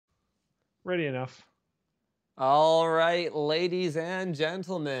Ready enough. All right, ladies and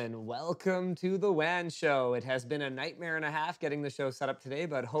gentlemen, welcome to the WAN show. It has been a nightmare and a half getting the show set up today,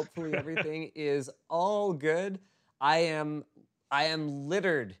 but hopefully everything is all good. I am I am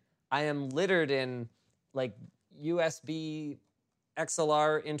littered. I am littered in like USB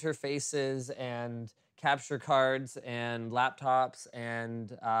XLR interfaces and capture cards and laptops,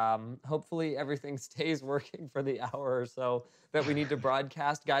 and hopefully everything stays working for the hour or so that we need to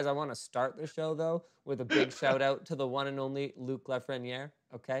broadcast. Guys, I want to start the show though with a big shout out to the one and only Luc Lafreniere,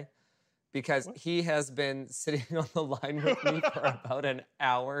 okay? Because What? he has been sitting on the line with me for about an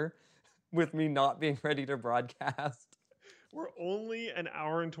hour with me not being ready to broadcast. We're only an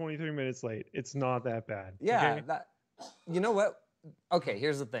hour and 23 minutes late. It's not that bad. Yeah, Okay. that you know what? Okay,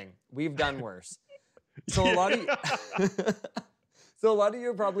 here's the thing. We've done worse. So a lot of you, so a lot of you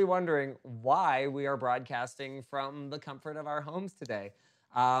are probably wondering why we are broadcasting from the comfort of our homes today.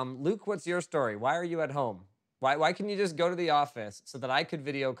 Luke, what's your story? Why are you at home? Why can you just go to the office so that I could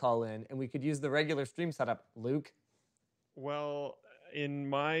video call in and we could use the regular stream setup? Luke? Well, in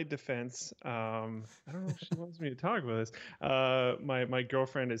my defense, I don't know if she wants me to talk about this. My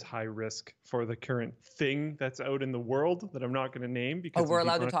girlfriend is high risk for the current thing that's out in the world that I'm not going to name Oh, because we're of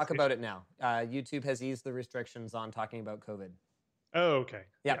allowed to talk demonetization. about it now. YouTube has eased the restrictions on talking about COVID. Oh, okay.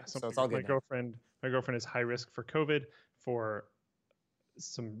 Yeah, Yeah. So so it's my, all my good now. girlfriend is high risk for COVID for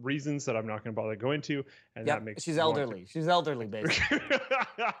some reasons that I'm not going to bother to go into, and that Yep, makes she's me want elderly. She's elderly, basically.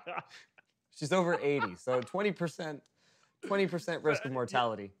 to. She's over 80, so 20%, 20% risk of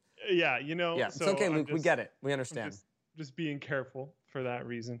mortality. Yeah, Yeah, it's so okay, Luke. We get it. We I'm understand. just being careful for that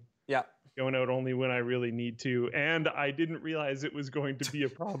reason. Yeah. Going out only when I really need to, and I didn't realize it was going to be a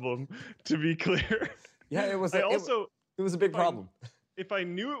problem. To be clear, Yeah, I also, it was a big if I problem. if I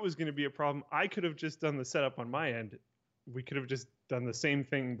knew it was going to be a problem, I could have just done the setup on my end. We could have just done the same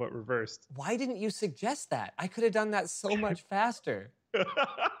thing but reversed. Why didn't you suggest that? I could have done that so much faster.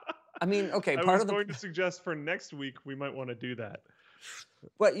 I mean, okay, I part was of the going to suggest for next week we might want to do that.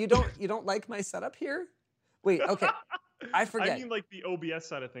 what you don't like my setup here? Wait, okay. I I forget. mean, like the OBS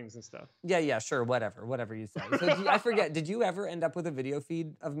side of things and stuff. Yeah, sure, whatever you say. So I forget. Did you ever end up with a video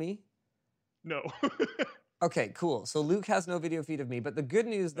feed of me? No. Okay, cool. So Luke has no video feed of me, but the good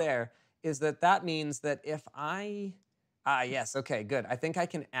news No. there is that means that if I yes, okay, good. I think I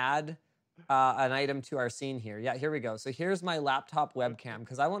can add an item to our scene here. Yeah, here we go. So here's my laptop webcam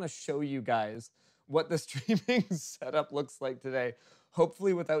because I want to show you guys what the streaming setup looks like today,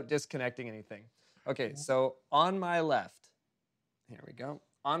 hopefully without disconnecting anything. Okay, so on my left, here we go.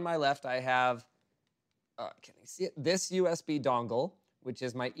 On my left, I have, can you see it? This USB dongle, which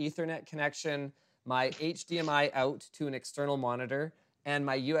is my Ethernet connection, my HDMI out to an external monitor, and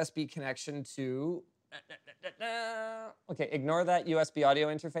my USB connection to. Okay, ignore that USB audio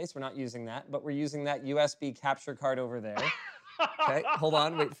interface. We're not using that, but we're using that USB capture card over there. Okay, hold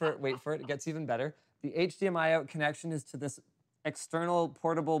on, wait for it. It gets even better. The HDMI out connection is to this external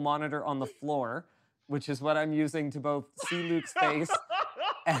portable monitor on the floor, which is what I'm using to both see Luke's face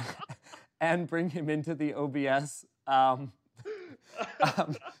and, and bring him into the OBS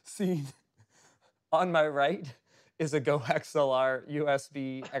scene. On my right is a Go XLR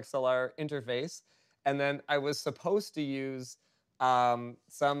USB XLR interface, and then I was supposed to use some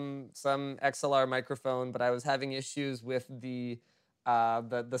XLR microphone, but I was having issues with the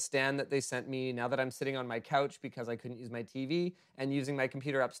stand that they sent me. Now that I'm sitting on my couch because I couldn't use my TV, and using my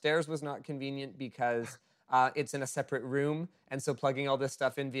computer upstairs was not convenient because it's in a separate room, and so plugging all this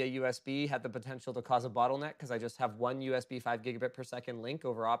stuff in via USB had the potential to cause a bottleneck because I just have one USB 5 gigabit per second link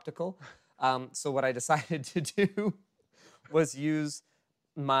over optical. So what I decided to do was use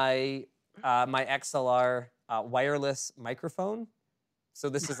my my XLR wireless microphone. So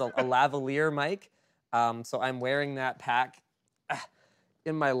this is a lavalier mic. So I'm wearing that pack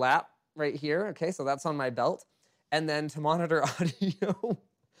in my lap right here. Okay, so that's on my belt. And then to monitor audio,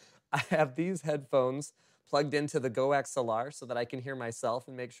 I have these headphones plugged into the Go XLR so that I can hear myself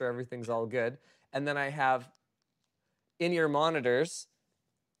and make sure everything's all good. And then I have in-ear monitors,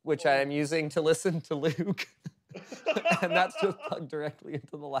 which I am using to listen to Luke. And that's just plugged directly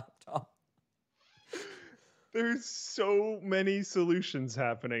into the laptop. There's so many solutions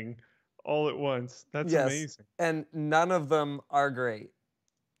happening all at once. That's Yes, amazing. and none of them are great.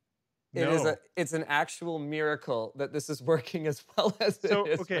 No. It's an actual miracle that this is working as well as it So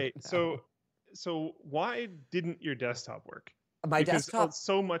is okay, right now. so why didn't your desktop work? My Because desktop,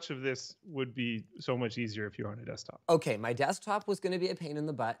 so much of this would be so much easier if you're on a desktop. okay, my desktop was going to be a pain in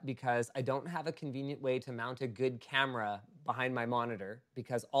the butt because I don't have a convenient way to mount a good camera behind my monitor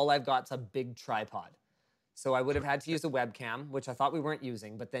because all I've got is a big tripod. So I would have had to use a webcam, which I thought we weren't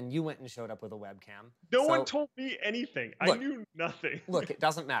using, but then you went and showed up with a webcam. No one So, told me anything. I look, knew nothing. Look, it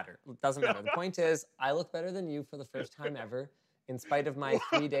doesn't matter. It doesn't matter. The point is, I look better than you for the first time ever, in spite of my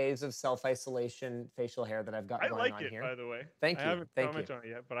 3 days of self-isolation facial hair that I've got I going like on it, here. by the way. Thank you. I haven't Thank you. commented on it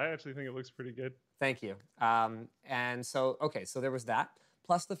yet, but I actually think it looks pretty good. Thank you. And so, okay, so there was that.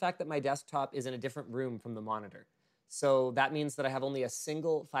 Plus the fact that my desktop is in a different room from the monitor. So that means that I have only a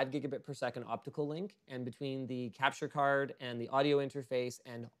single 5 gigabit per second optical link, and between the capture card and the audio interface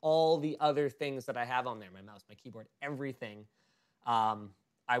and all the other things that I have on there, my mouse, my keyboard, everything,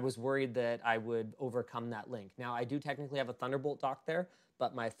 I was worried that I would overcome that link. Now, I do technically have a Thunderbolt dock there,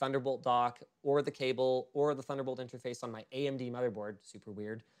 but my Thunderbolt dock or the cable or the Thunderbolt interface on my AMD motherboard, super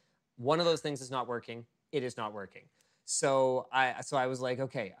weird, one of those things is not working. It is not working. So I was like,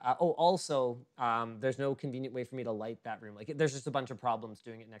 okay. Also, there's no convenient way for me to light that room. Like, there's just a bunch of problems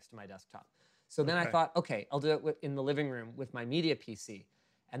doing it next to my desktop. So then I thought, okay, I'll do it in the living room with my media PC.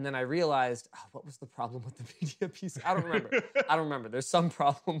 And then I realized, what was the problem with the media PC? I don't remember. I don't remember. There's some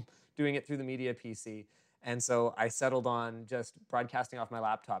problem doing it through the media PC. And so I settled on just broadcasting off my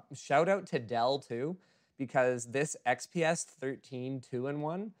laptop. Shout out to Dell, too, because this XPS 13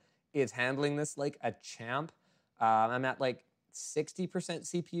 2-in-1 is handling this like a champ. I'm at like 60%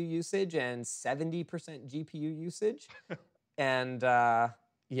 CPU usage and 70% GPU usage. And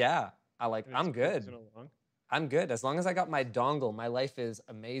yeah, I'm good. I'm good. As long as I got my dongle, my life is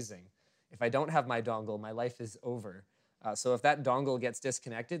amazing. If I don't have my dongle, my life is over. So if that dongle gets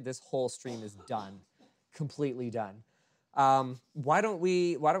disconnected, this whole stream is done, completely done. Why don't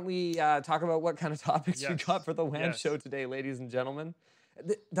we talk about what kind of topics we got for the WAN show today, ladies and gentlemen?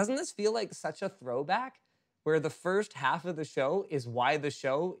 Doesn't this feel like such a throwback? Where the first half of the show is why the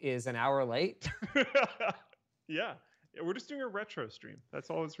show is an hour late. Yeah, we're just doing a retro stream.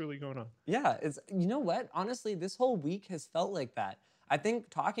 That's all that's really going on. Yeah, you know what? Honestly, this whole week has felt like that. I think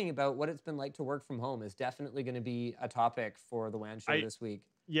talking about what it's been like to work from home is definitely going to be a topic for the WAN show this week.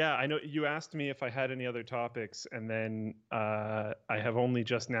 Yeah, I know you asked me if I had any other topics, and then I have only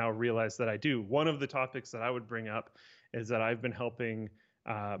just now realized that I do. One of the topics that I would bring up is that I've been helping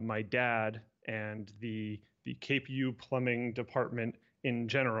my dad and the KPU plumbing department in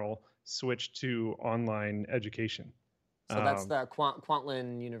general switch to online education. So that's the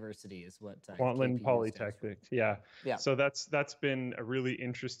Kwantlen University is what Kwantlen KPU Polytechnic. Yeah. Yeah. So that's been a really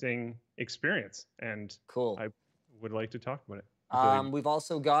interesting experience, and cool. I would like to talk about it. We've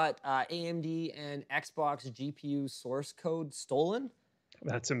also got AMD and Xbox GPU source code stolen.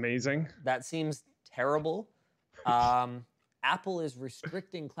 That's amazing. That seems terrible. Apple is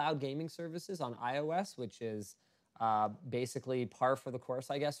restricting cloud gaming services on iOS, which is basically par for the course,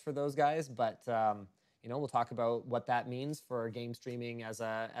 I guess, for those guys. But we'll talk about what that means for game streaming as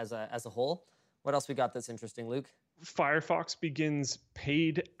a whole. What else we got that's interesting, Luke? Firefox begins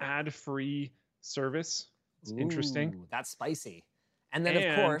paid ad-free service. It's interesting. That's spicy. And then,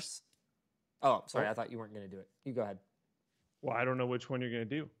 of course, I thought you weren't going to do it. You go ahead. Well, I don't know which one you're going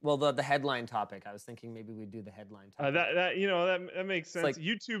to do. Well, the headline topic. I was thinking maybe we'd do the headline topic. That makes sense. Like,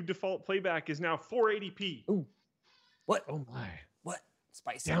 YouTube default playback is now 480p. Ooh. What? Oh my. What?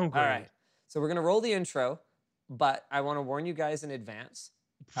 Spicy. Downgrade. All right. So we're going to roll the intro, but I want to warn you guys in advance.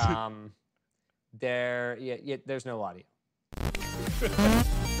 There's no audio.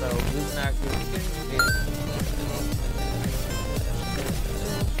 So Luke's not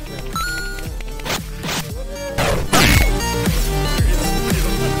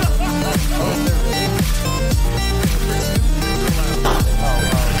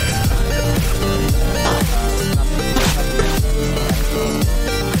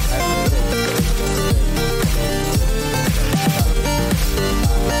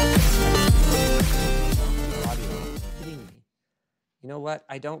You know what?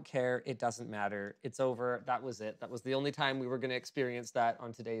 I don't care. It doesn't matter. It's over. That was it. That was the only time we were going to experience that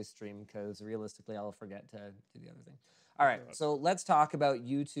on today's stream, because realistically, I'll forget to do the other thing. All right, so let's talk about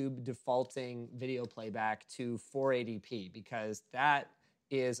YouTube defaulting video playback to 480p, because that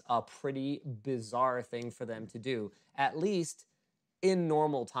is a pretty bizarre thing for them to do, at least in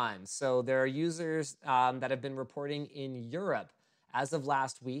normal times. So there are users that have been reporting in Europe as of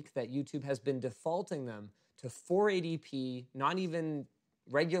last week that YouTube has been defaulting them to 480p, not even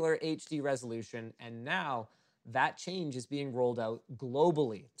regular HD resolution, and now that change is being rolled out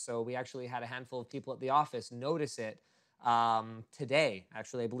globally. So we actually had a handful of people at the office notice it today.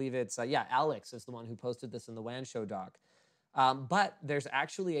 Actually, I believe it's, Alex is the one who posted this in the WAN Show doc. But there's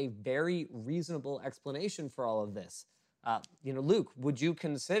actually a very reasonable explanation for all of this. Luke, would you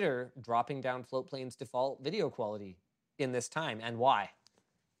consider dropping down Floatplane's default video quality in this time, and why?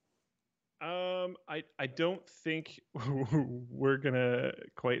 I don't think we're gonna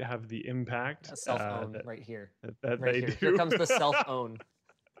quite have the impact Self-own right here. that Right they here. Here do. comes the self-own.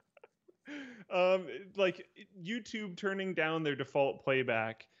 Like YouTube turning down their default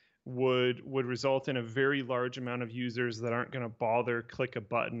playback would result in a very large amount of users that aren't going to bother click a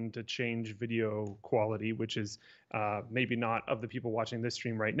button to change video quality, which is maybe not of the people watching this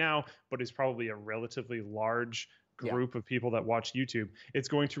stream right now, but is probably a relatively large Yeah. group of people that watch YouTube. It's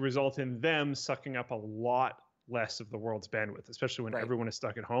going to result in them sucking up a lot less of the world's bandwidth, especially when Right. everyone is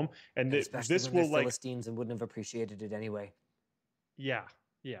stuck at home. And especially this when will they're Philistines and wouldn't have appreciated it anyway. Yeah,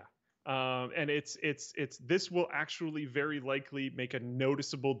 yeah. And it's this will actually very likely make a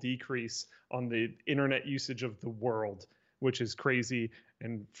noticeable decrease on the internet usage of the world, which is crazy.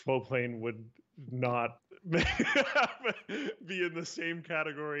 And Flowplane would not be in the same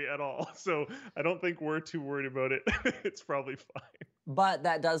category at all. So I don't think we're too worried about it. It's probably fine. But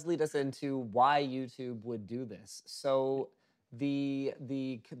that does lead us into why YouTube would do this. So the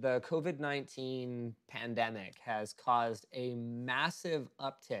COVID-19 pandemic has caused a massive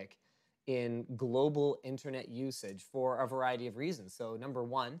uptick in global internet usage for a variety of reasons. So number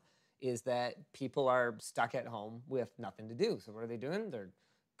one is that people are stuck at home with nothing to do. So what are they doing? They're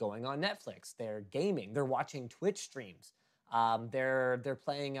going on Netflix. They're gaming. They're watching Twitch streams. They're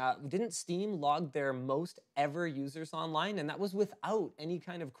playing. Didn't Steam log their most ever users online, and that was without any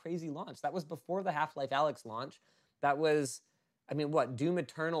kind of crazy launch. That was before the Half-Life Alyx launch. That was, I mean, what Doom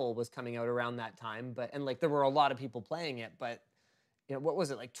Eternal was coming out around that time, and like there were a lot of people playing it, but what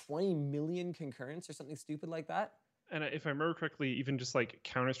was it, like 20 million concurrents or something stupid like that? And if I remember correctly, even just like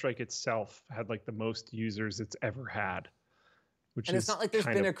Counter-Strike itself had like the most users it's ever had. And it's not like there's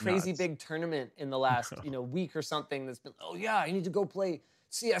been a crazy big tournament in the last, week or something that's been, oh yeah, I need to go play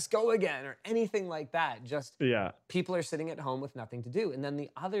CS:GO again or anything like that. Just people are sitting at home with nothing to do. And then the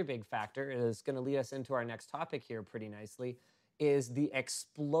other big factor is going to lead us into our next topic here pretty nicely is the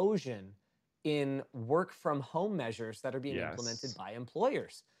explosion in work from home measures that are being implemented by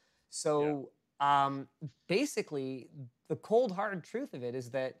employers. So basically, the cold hard truth of it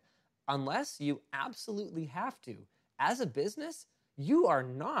is that unless you absolutely have to, as a business, you are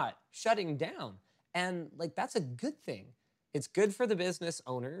not shutting down. And like, that's a good thing. It's good for the business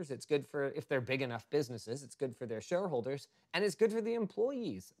owners. It's good for, if they're big enough businesses, it's good for their shareholders, and it's good for the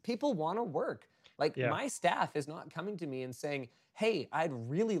employees. People want to work. Like my staff is not coming to me and saying, hey, I'd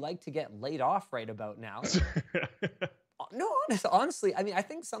really like to get laid off right about now. No, honestly, I mean, I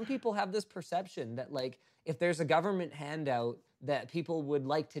think some people have this perception that like, if there's a government handout that people would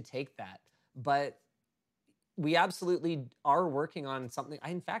like to take that. But we absolutely are working on something.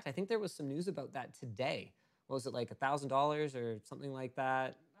 In fact, I think there was some news about that today. What was it, like $1,000 or something like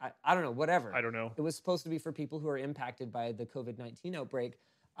that? I don't know, whatever. I don't know. It was supposed to be for people who are impacted by the COVID-19 outbreak.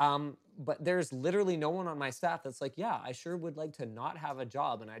 But there's literally no one on my staff that's like, yeah, I sure would like to not have a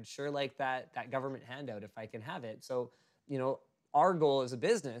job, and I'd sure like that government handout if I can have it. So, our goal as a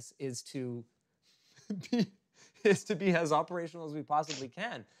business is to be as operational as we possibly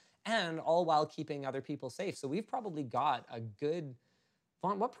can, and all while keeping other people safe. So we've probably got a good,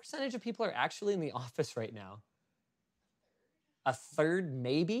 Vaughn, what percentage of people are actually in the office right now? A third,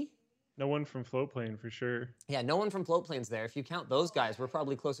 maybe? No one from Floatplane for sure. Yeah, no one from Floatplane's there. If you count those guys, we're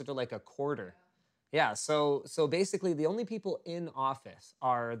probably closer to like a quarter. Yeah, so basically the only people in office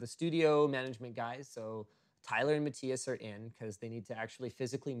are the studio management guys. So Tyler and Matthias are in because they need to actually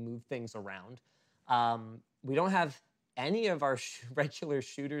physically move things around. We don't have any of our regular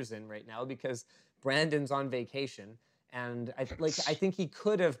shooters in right now because Brandon's on vacation. And I think he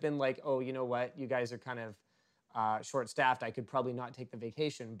could have been like, oh, you know what? You guys are kind of short-staffed. I could probably not take the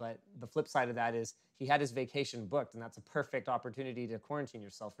vacation. But the flip side of that is he had his vacation booked, and that's a perfect opportunity to quarantine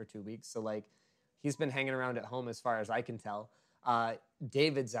yourself for 2 weeks. So like, he's been hanging around at home as far as I can tell.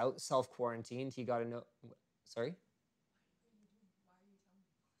 David's out, self-quarantined. He got a note. Sorry?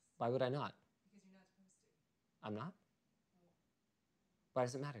 Why would I not? Because you're not supposed to. I'm not? Why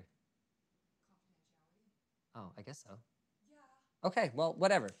does it matter? Confidentiality. Oh, I guess so. Yeah. Okay, well,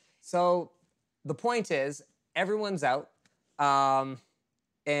 whatever. So the point is, everyone's out.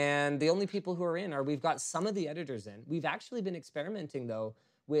 And the only people who are in are, we've got some of the editors in. We've actually been experimenting, though,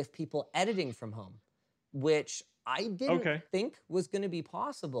 with people editing from home, which I didn't think was going to be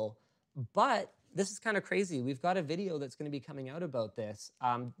possible. But this is kind of crazy. We've got a video that's going to be coming out about this.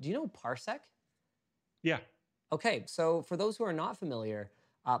 Do you know Parsec? Yeah. Okay, so for those who are not familiar,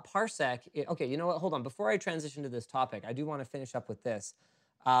 Parsec, okay, you know what? Hold on. Before I transition to this topic, I do want to finish up with this.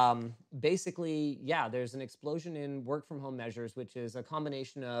 Basically, yeah, there's an explosion in work from home measures, which is a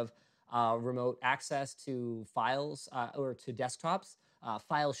combination of remote access to files or to desktops,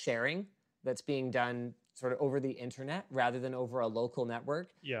 file sharing, that's being done sort of over the internet rather than over a local network.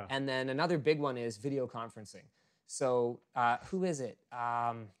 Yeah. And then another big one is video conferencing. So who is it?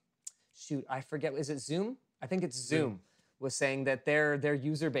 Shoot, I forget. Is it Zoom? I think it's Zoom. Was saying that their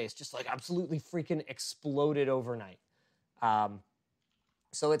user base just like absolutely freaking exploded overnight.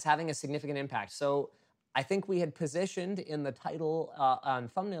 So it's having a significant impact. So I think we had positioned in the title on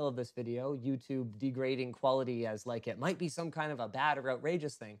thumbnail of this video, YouTube degrading quality as like it might be some kind of a bad or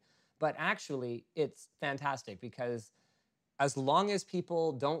outrageous thing. But actually, it's fantastic because as long as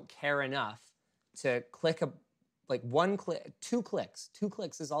people don't care enough to click one click, 2 clicks. 2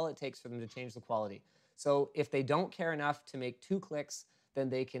 clicks is all it takes for them to change the quality. So if they don't care enough to make 2 clicks, then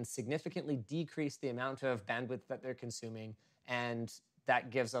they can significantly decrease the amount of bandwidth that they're consuming. And that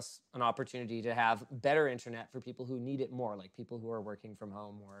gives us an opportunity to have better internet for people who need it more, like people who are working from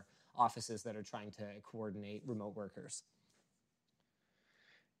home or offices that are trying to coordinate remote workers.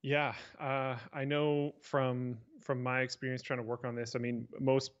 Yeah, I know from my experience trying to work on this. I mean,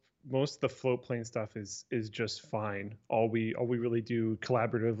 most of the float plane stuff is just fine. All we really do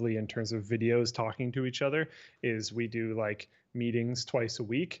collaboratively in terms of videos talking to each other is we do like meetings twice a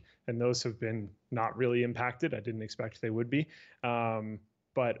week, and those have been not really impacted. I didn't expect they would be.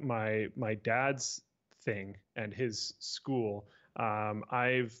 But my dad's thing and his school,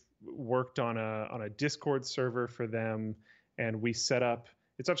 I've worked on a Discord server for them, and we set up.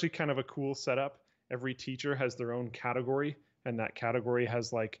 It's actually kind of a cool setup. Every teacher has their own category, and that category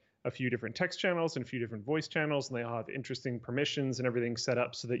has like a few different text channels and a few different voice channels, and they all have interesting permissions and everything set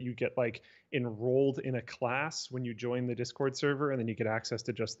up so that you get like enrolled in a class when you join the Discord server, and then you get access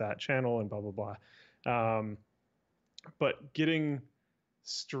to just that channel and blah, blah, blah. But getting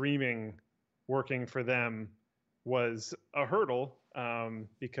streaming working for them was a hurdle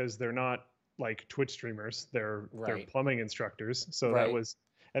because they're not like Twitch streamers. They're plumbing instructors. So that was,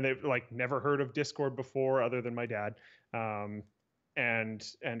 and they've like never heard of Discord before other than my dad. And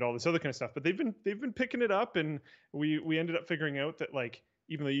all this other kind of stuff, but they've been picking it up, and we ended up figuring out that like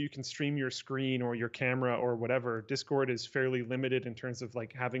even though you can stream your screen or your camera or whatever, Discord is fairly limited in terms of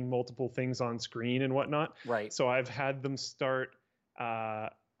like having multiple things on screen and whatnot. Right. So I've had them start. I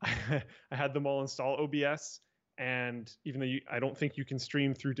had them all install OBS, and even though I don't think you can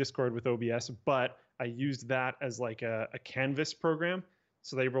stream through Discord with OBS, but I used that as like a canvas program,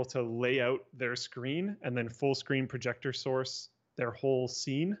 so they were able to lay out their screen and then full screen projector source their whole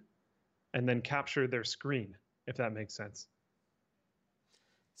scene and then capture their screen, if that makes sense.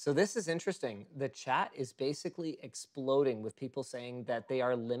 So this is interesting. The chat is basically exploding with people saying that they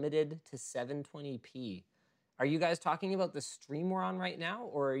are limited to 720p. Are you guys talking about the stream we're on right now,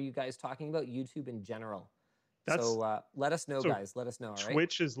 or are you guys talking about YouTube in general? So let us know, guys. Let us know, all right?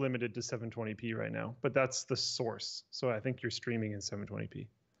 Twitch is limited to 720p right now, but that's the source. So I think you're streaming in 720p.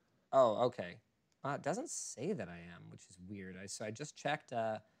 Oh, okay. It doesn't say that I am, which is weird. So I just checked.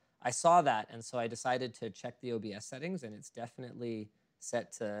 I saw that, and so I decided to check the OBS settings, and it's definitely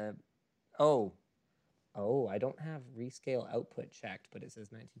set to. Oh, I don't have rescale output checked, but it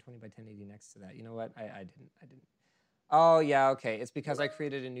says 1920 by 1080 next to that. You know what? I didn't. Oh yeah, okay. It's because I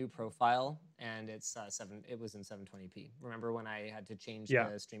created a new profile, and it's It was in 720p. Remember when I had to change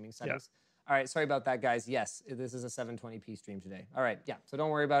the streaming settings? Yeah. All right, sorry about that, guys. Yes, this is a 720p stream today. All right, yeah, so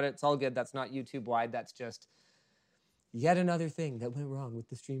don't worry about it. It's all good. That's not YouTube-wide. That's just yet another thing that went wrong with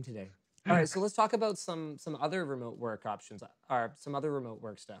the stream today. All right, so let's talk about some other remote work options, or some other remote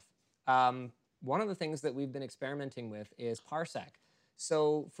work stuff. One of the things that we've been experimenting with is Parsec.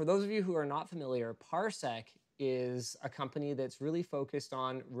 So for those of you who are not familiar, Parsec is a company that's really focused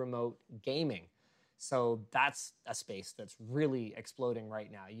on remote gaming. So that's a space that's really exploding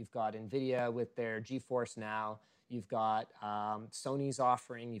right now. You've got NVIDIA with their GeForce Now. You've got Sony's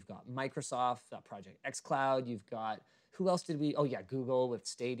offering. You've got Microsoft, Project xCloud. You've got, who else did we? Oh yeah, Google with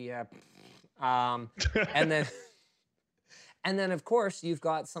Stadia. And then of course you've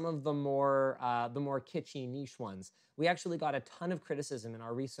got some of the more kitschy niche ones. We actually got a ton of criticism in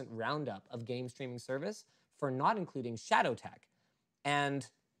our recent roundup of game streaming service for not including ShadowTech. And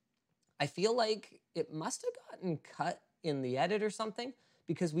I feel like it must have gotten cut in the edit or something,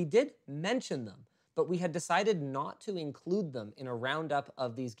 because we did mention them, but we had decided not to include them in a roundup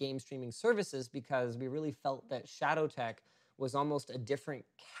of these game streaming services because we really felt that ShadowTech was almost a different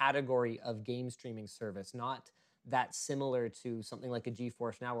category of game streaming service, not that similar to something like a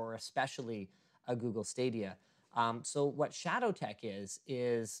GeForce Now or especially a Google Stadia. So what ShadowTech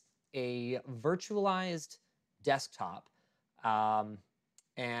is a virtualized desktop,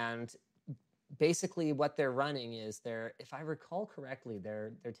 and basically what they're running is if I recall correctly,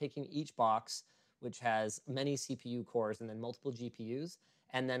 they're taking each box, which has many CPU cores and then multiple GPUs,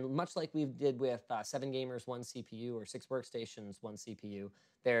 And then much like we did with 7 gamers, 1 CPU, or 6 workstations, 1 CPU,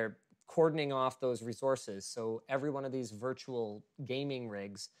 they're cordoning off those resources. So every one of these virtual gaming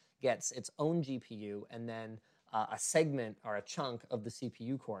rigs gets its own GPU and then a segment or a chunk of the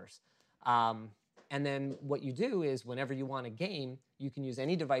CPU cores. And then what you do is whenever you want a game, you can use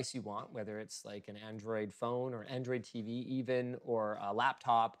any device you want, whether it's like an Android phone or Android TV even, or a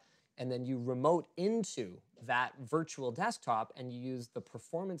laptop, and then you remote into that virtual desktop and you use the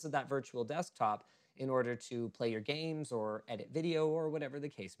performance of that virtual desktop in order to play your games or edit video or whatever the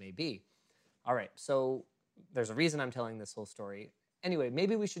case may be. All right, so there's a reason I'm telling this whole story. Anyway,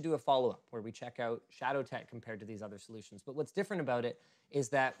 maybe we should do a follow-up where we check out Shadow Tech compared to these other solutions. But what's different about it is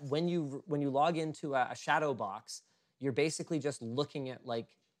that when you log into a Shadow box, you're basically just looking at like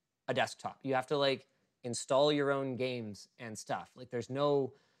a desktop. You have to like install your own games and stuff. Like there's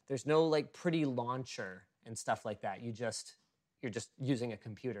no like pretty launcher and stuff like that. You're just using a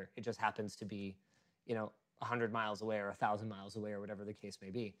computer. It just happens to be, 100 miles away or 1,000 miles away or whatever the case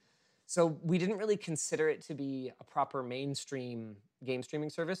may be. So we didn't really consider it to be a proper mainstream game streaming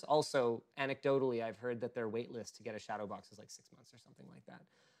service. Also, anecdotally, I've heard that their wait list to get a Shadow box is like 6 months or something like that.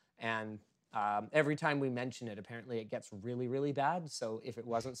 And every time we mention it, apparently it gets really, really bad. So if it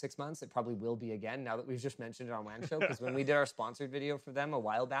wasn't 6 months, it probably will be again now that we've just mentioned it on WAN Show. Because when we did our sponsored video for them a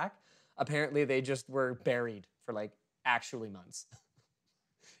while back, apparently they just were buried for like actually months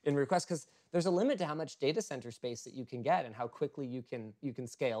in requests. Because there's a limit to how much data center space that you can get and how quickly you can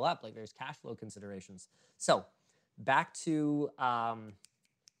scale up. Like there's cash flow considerations. So back to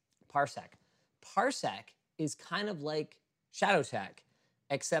Parsec. Parsec is kind of like Shadow Tech,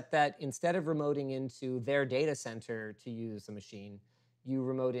 except that instead of remoting into their data center to use the machine, you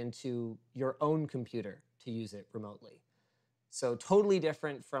remote into your own computer to use it remotely. So totally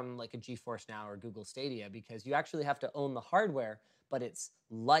different from like a GeForce Now or Google Stadia, because you actually have to own the hardware, but it's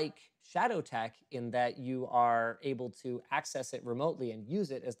like Shadow Tech in that you are able to access it remotely and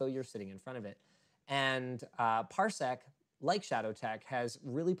use it as though you're sitting in front of it. And Parsec, like Shadow Tech, has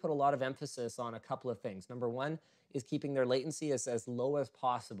really put a lot of emphasis on a couple of things. Number one is keeping their latency as low as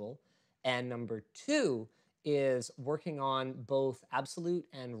possible. And number two is working on both absolute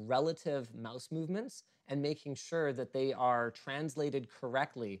and relative mouse movements and making sure that they are translated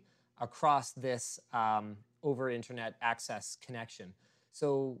correctly across this over internet access connection.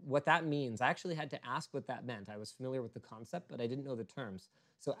 So what that means, I actually had to ask what that meant. I was familiar with the concept, but I didn't know the terms.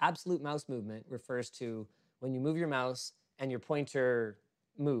 So absolute mouse movement refers to when you move your mouse and your pointer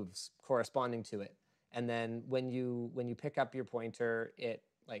moves corresponding to it. And then when you pick up your pointer, it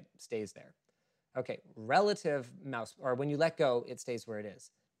like stays there. Okay, relative mouse, or when you let go, it stays where it is.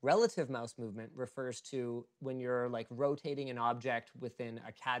 Relative mouse movement refers to when you're like rotating an object within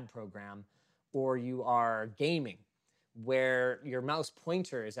a CAD program, or you are gaming, where your mouse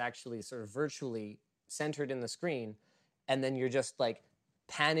pointer is actually sort of virtually centered in the screen, and then you're just like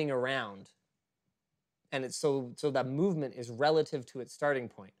panning around. And it's so that movement is relative to its starting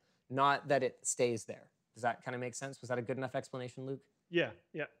point, not that it stays there. Does that kind of make sense? Was that a good enough explanation, Luke? Yeah.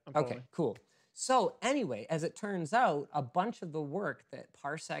 I'm Okay, following. cool. So anyway, as it turns out, a bunch of the work that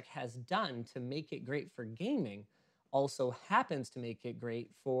Parsec has done to make it great for gaming also happens to make it great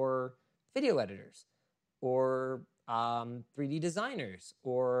for video editors or 3D designers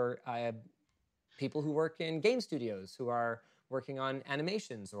or people who work in game studios who are working on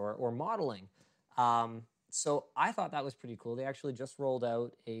animations or modeling. So I thought that was pretty cool. They actually just rolled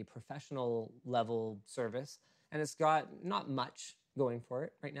out a professional level service, and it's got not much going for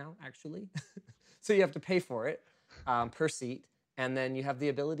it right now, actually. So you have to pay for it per seat. And then you have the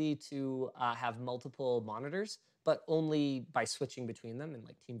ability to have multiple monitors, but only by switching between them. And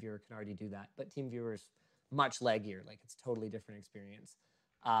like TeamViewer can already do that. But TeamViewer's much leggier. Like it's a totally different experience.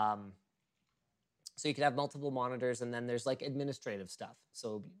 So you can have multiple monitors, and then there's like administrative stuff.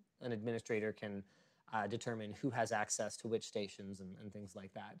 So an administrator can determine who has access to which stations and things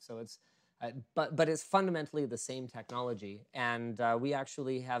like that. So it's but it's fundamentally the same technology, and we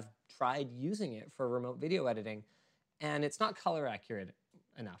actually have tried using it for remote video editing, and it's not color accurate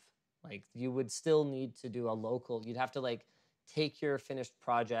enough. Like you would still need to do a local, you'd have to like take your finished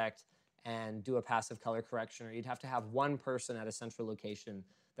project and do a passive color correction, or you'd have to have one person at a central location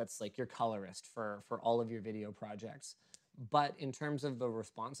that's like your colorist for all of your video projects. But in terms of the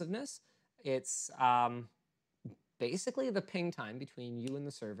responsiveness, it's basically the ping time between you and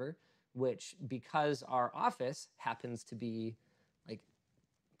the server, which, because our office happens to be like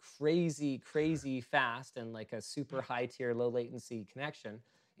crazy fast and like a super high tier, low latency connection,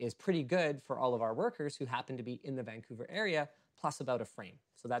 is pretty good for all of our workers who happen to be in the Vancouver area, plus about a frame.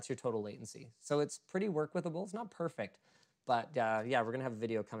 So that's your total latency. So it's pretty work withable. It's not perfect, But yeah, we're gonna have a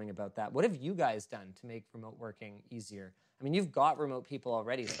video coming about that. What have you guys done to make remote working easier? I mean, you've got remote people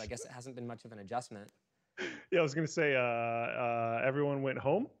already, so I guess it hasn't been much of an adjustment. Yeah, I was gonna say everyone went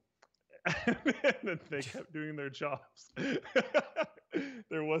home, and then they kept doing their jobs.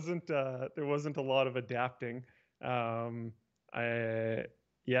 There wasn't a lot of adapting. I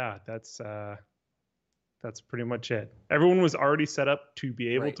yeah, that's pretty much it. Everyone was already set up to be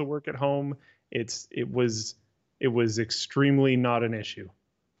able Right. to work at home. It was extremely not an issue.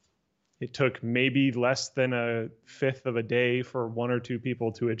 It took maybe less than a fifth of a day for one or two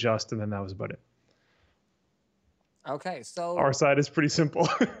people to adjust, and then that was about it. Okay, so Our side is pretty simple.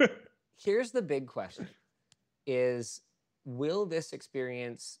 here's the big question: is will this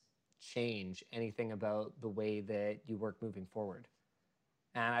experience change anything about the way that you work moving forward?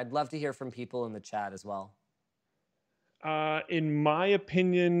 And I'd love to hear from people in the chat as well. In my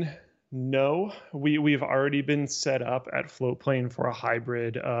opinion, no. We've already been set up at Floatplane for a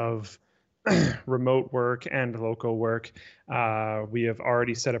hybrid of remote work and local work. We have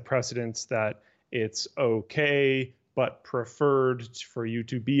already set a precedence that it's okay, but preferred for you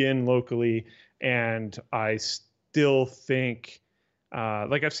to be in locally. And I still think,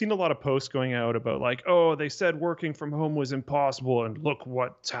 like I've seen a lot of posts going out about like, oh, they said working from home was impossible, and look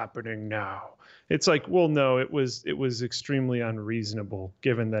what's happening now. It's like, well, no, it was extremely unreasonable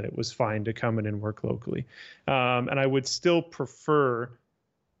given that it was fine to come in and work locally. And I would still prefer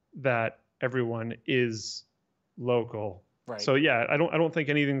that everyone is local. Right. So yeah, I don't think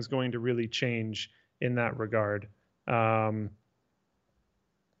anything's going to really change in that regard.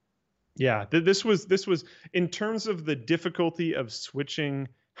 Yeah, this was in terms of the difficulty of switching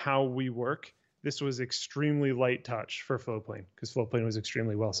how we work. This was extremely light touch for Floatplane because Floatplane was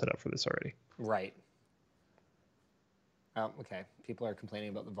extremely well set up for this already. Right. Oh, okay. People are complaining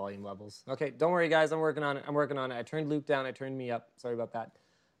about the volume levels. Okay, don't worry, guys. I'm working on it. I turned Luke down. I turned me up. Sorry about that.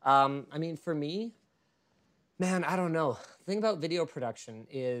 I mean, for me, man, I don't know. The thing about video production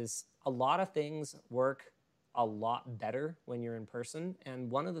is a lot of things work a lot better when you're in person.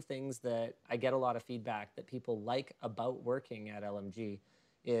 And one of the things that I get a lot of feedback that people like about working at LMG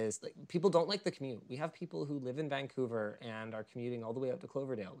is like people don't like the commute. We have people who live in Vancouver and are commuting all the way out to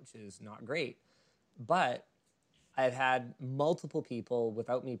Cloverdale, which is not great. But I've had multiple people,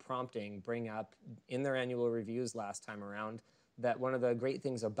 without me prompting, bring up in their annual reviews last time around that one of the great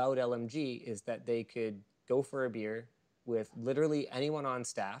things about LMG is that they could go for a beer with literally anyone on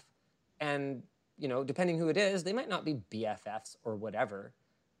staff. And, you know, depending who it is, they might not be BFFs or whatever,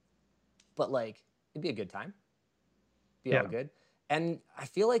 but like, it'd be a good time. Be all good. And I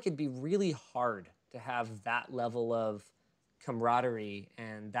feel like it'd be really hard to have that level of camaraderie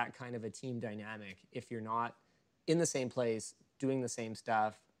and that kind of a team dynamic if you're not in the same place, doing the same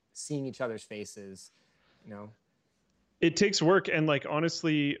stuff, seeing each other's faces, you know. It takes work, and like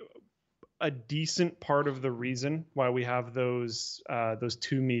honestly, a decent part of the reason why we have those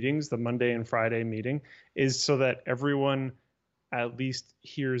two meetings, the Monday and Friday meeting, is so that everyone at least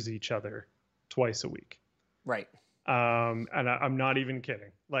hears each other twice a week. Right. And I'm not even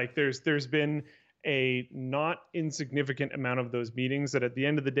kidding. Like there's been a not insignificant amount of those meetings that at the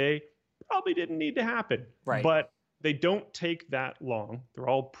end of the day probably didn't need to happen. Right. But they don't take that long. They're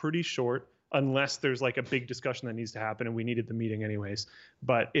all pretty short unless there's like a big discussion that needs to happen and we needed the meeting anyways.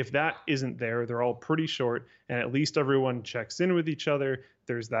 But if that isn't there, they're all pretty short, and at least everyone checks in with each other.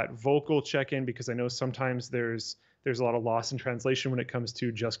 There's that vocal check-in because I know sometimes there's a lot of loss in translation when it comes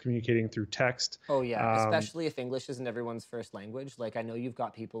to just communicating through text. Oh yeah, especially if English isn't everyone's first language. Like I know you've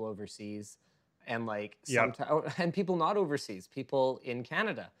got people overseas and like sometimes and people not overseas, people in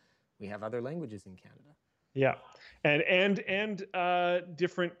Canada. We have other languages in Canada. Yeah. And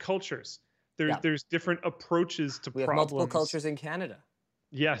different cultures. There's different approaches to problems. We have multiple cultures in Canada.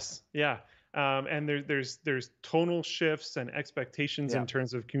 Yes. Yeah. And there's tonal shifts and expectations in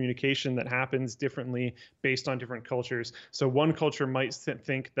terms of communication that happens differently based on different cultures. So one culture might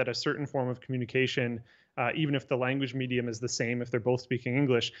think that a certain form of communication, even if the language medium is the same, if they're both speaking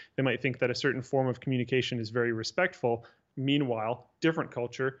English, they might think that a certain form of communication is very respectful. Meanwhile, different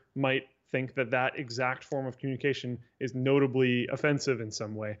culture might think that that exact form of communication is notably offensive in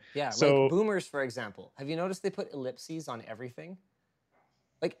some way. Yeah, so, like boomers, for example. Have you noticed they put ellipses on everything?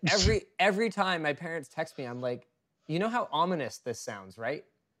 Like every time my parents text me, I'm like, you know how ominous this sounds, right?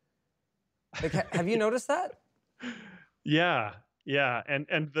 Like, have you noticed that? Yeah,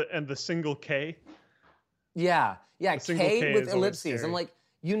 and the single K. Yeah, K with ellipses. I'm like,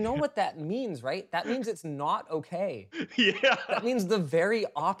 you know what that means, right? That means it's not okay. Yeah. That means the very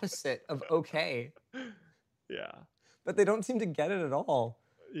opposite of okay. Yeah. But they don't seem to get it at all.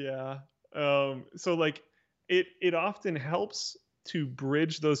 Yeah. So like it often helps to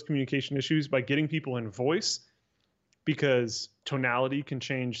bridge those communication issues by getting people in voice, because tonality can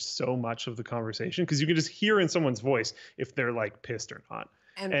change so much of the conversation, because you can just hear in someone's voice if they're like pissed or not.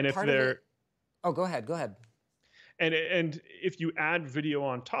 And if part of it, oh, go ahead. and if you add video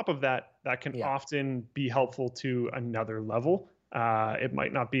on top of that, that can often be helpful to another level. It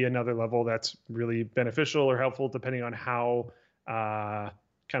might not be another level that's really beneficial or helpful, depending on how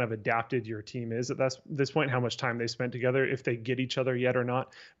kind of adapted your team is at this point, how much time they spent together, if they get each other yet or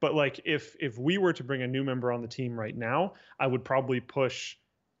not. But like if we were to bring a new member on the team right now, I would probably push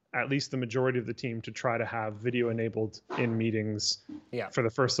at least the majority of the team to try to have video enabled in meetings for the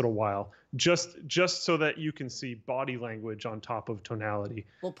first little while, just so that you can see body language on top of tonality.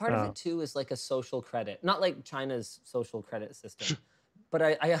 Well, part of it too is like a social credit, not like China's social credit system, but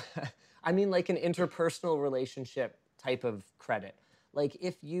I mean like an interpersonal relationship type of credit. Like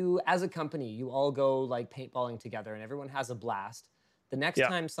if you, as a company, you all go like paintballing together and everyone has a blast, the next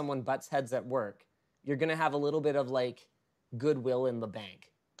time someone butts heads at work, you're going to have a little bit of like goodwill in the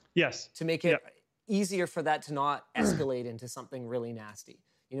bank. Yes. To make it easier for that to not escalate into something really nasty.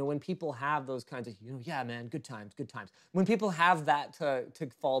 You know, when people have those kinds of, you know, yeah, man, good times, good times. When people have that to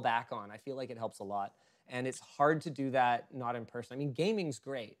fall back on, I feel like it helps a lot. And it's hard to do that not in person. I mean, gaming's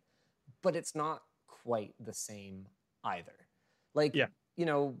great, but it's not quite the same either. Like, you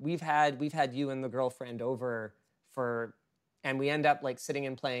know, we've had you and the girlfriend over and we end up like sitting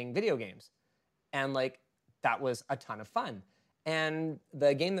and playing video games. And like, that was a ton of fun. And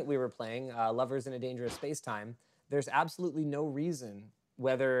the game that we were playing, Lovers in a Dangerous Space-Time, there's absolutely no reason,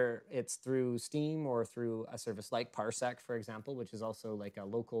 whether it's through Steam or through a service like Parsec, for example, which is also like a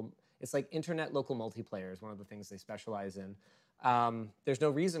local, it's like internet local multiplayer is one of the things they specialize in. There's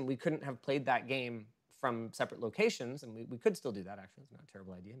no reason we couldn't have played that game from separate locations, and we could still do that, actually. It's not a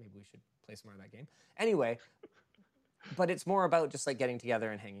terrible idea. Maybe we should play some more of that game. Anyway, but it's more about just like getting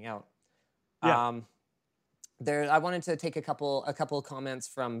together and hanging out. I wanted to take a couple comments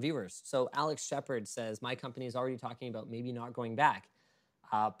from viewers. So Alex Shepard says, my company is already talking about maybe not going back.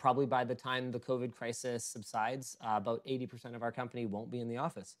 Probably by the time the COVID crisis subsides, about 80% of our company won't be in the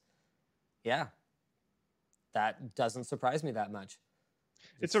office. Yeah, that doesn't surprise me that much.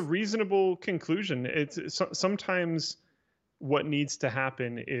 It's a reasonable conclusion. Sometimes what needs to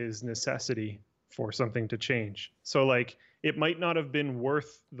happen is necessity for something to change. So like it might not have been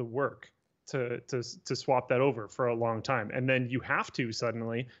worth the work to swap that over for a long time, and then you have to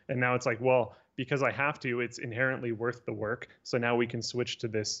suddenly, and now it's like, well, because I have to, it's inherently worth the work. So now we can switch to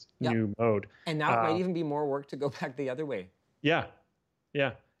this new mode. And now it might even be more work to go back the other way. Yeah.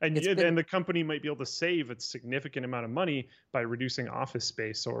 And the company might be able to save a significant amount of money by reducing office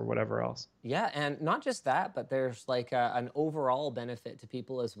space or whatever else. Yeah, and not just that, but there's like an overall benefit to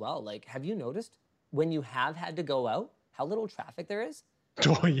people as well. Like, have you noticed when you have had to go out, how little traffic there is?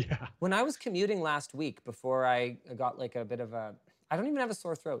 Oh, yeah. When I was commuting last week, before I got like a bit of a, I don't even have a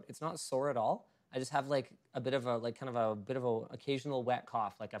sore throat. It's not sore at all. I just have like a bit of a, like kind of a bit of a occasional wet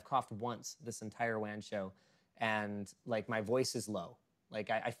cough. Like I've coughed once this entire WAN show, and like my voice is low. Like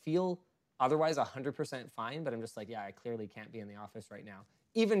I feel otherwise 100% fine, but I'm just like, yeah, I clearly can't be in the office right now.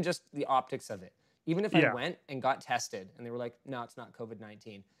 Even just the optics of it. Even if I went and got tested and they were like, no, it's not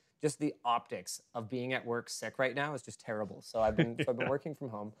COVID-19. Just the optics of being at work sick right now is just terrible. So I've been working from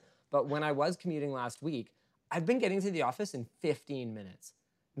home. But when I was commuting last week, I've been getting to the office in 15 minutes.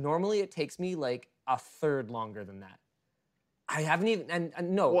 Normally it takes me like a third longer than that. I haven't even,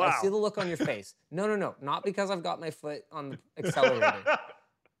 and no, wow. I see the look on your face. No, not because I've got my foot on the accelerator.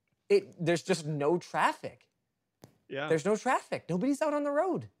 There's just no traffic. Yeah. There's no traffic. Nobody's out on the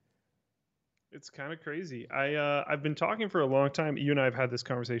road. It's kind of crazy. I've been talking for a long time. You and I have had this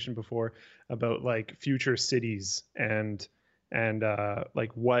conversation before about like future cities and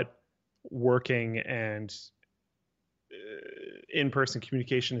like what working and in-person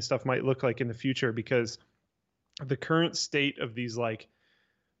communication and stuff might look like in the future, because the current state of these like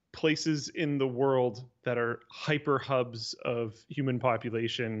places in the world that are hyper hubs of human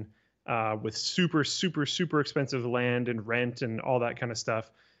population with super expensive land and rent and all that kind of stuff.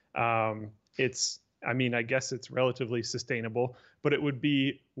 I guess it's relatively sustainable, but it would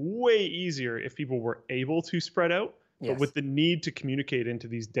be way easier if people were able to spread out. Yes. But with the need to communicate into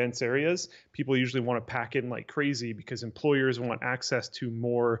these dense areas, people usually want to pack in like crazy because employers want access to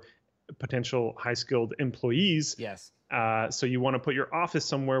more potential high-skilled employees. Yes. So you want to put your office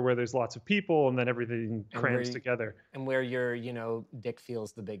somewhere where there's lots of people and then everything crams together. And where your, dick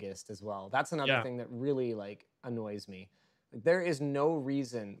feels the biggest as well. That's another thing that really like annoys me. Like, there is no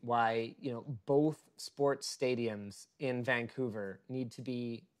reason why, both sports stadiums in Vancouver need to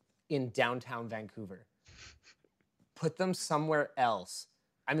be in downtown Vancouver. put them somewhere else.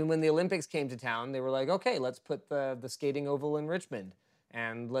 I mean, when the Olympics came to town, they were like, okay, let's put the skating oval in Richmond,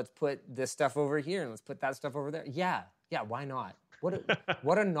 and let's put this stuff over here, and let's put that stuff over there. Yeah, why not?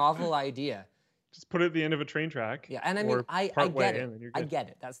 What a novel idea. Just put it at the end of a train track. Yeah, and I mean, I get it. And you're I good. get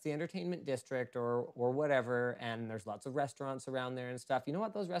it. That's the entertainment district or whatever, and there's lots of restaurants around there and stuff. You know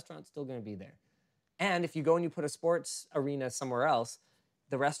what? Those restaurants still going to be there. And if you go and you put a sports arena somewhere else,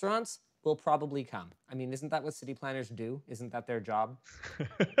 the restaurants will probably come. I mean, isn't that what city planners do? Isn't that their job?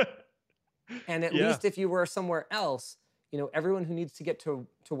 And at least if you were somewhere else, you know, everyone who needs to get to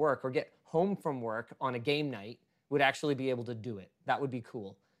work or get home from work on a game night would actually be able to do it. That would be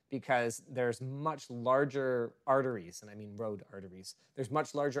cool, because there's much larger arteries, and I mean road arteries. There's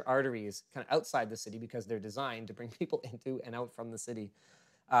much larger arteries kind of outside the city because they're designed to bring people into and out from the city.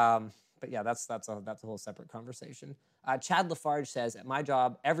 But yeah, that's a whole separate conversation. Chad Lafarge says, at my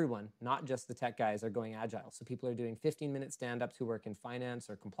job, everyone, not just the tech guys, are going agile. So people are doing 15-minute stand-ups who work in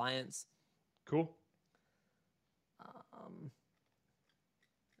finance or compliance. Cool.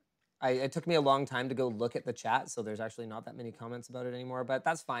 It took me a long time to go look at the chat, so there's actually not that many comments about it anymore, but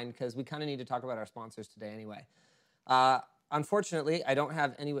that's fine because we kind of need to talk about our sponsors today anyway. Unfortunately, I don't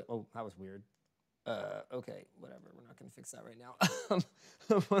have any... Oh, that was weird. Okay, whatever. We're not going to fix that right now.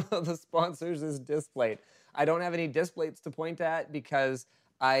 One of the sponsors is Displate. I don't have any Displates to point at because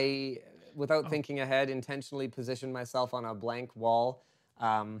I, without thinking ahead, intentionally positioned myself on a blank wall.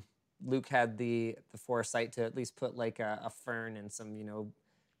 Luke had the foresight to at least put like a fern and some, you know,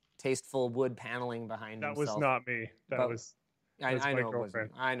 tasteful wood paneling behind himself. That was not me. That was I know it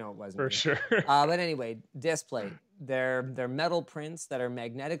wasn't. I know it wasn't. For sure. But anyway, Displate. They're metal prints that are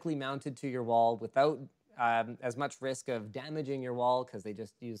magnetically mounted to your wall without as much risk of damaging your wall, because they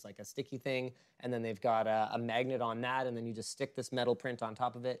just use like a sticky thing, and then they've got a magnet on that, and then you just stick this metal print on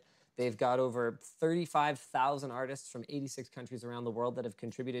top of it. They've got over 35,000 artists from 86 countries around the world that have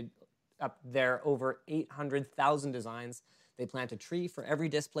contributed up there over 800,000 designs. They plant a tree for every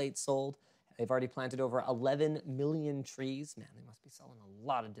Displate sold. They've already planted over 11 million trees. Man, they must be selling a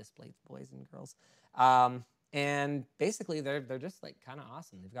lot of Displates, boys and girls. And basically, they're just like kind of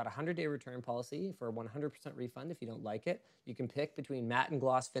awesome. They've got a 100-day return policy for a 100% refund if you don't like it. You can pick between matte and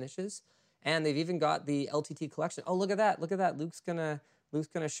gloss finishes. And they've even got the LTT collection. Oh, look at that. Look at that. Luke's gonna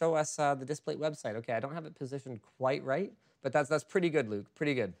show us the Displate website. Okay, I don't have it positioned quite right, but that's pretty good, Luke.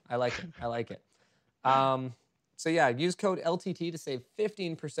 Pretty good. I like it. I like it. So yeah, use code LTT to save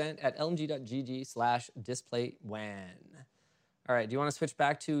 15% at lmg.gg/DisplateWAN. All right, do you want to switch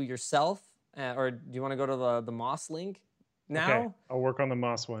back to yourself, or do you want to go to the Moss link now? Okay, I'll work on the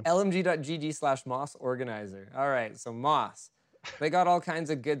Moss one. lmg.gg/Moss Organizer. All right, so Moss, they got all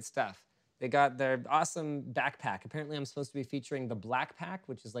kinds of good stuff. They got their awesome backpack. Apparently, I'm supposed to be featuring the Black Pack,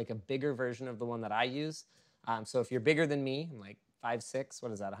 which is like a bigger version of the one that I use. So if you're bigger than me, I'm like 5'6",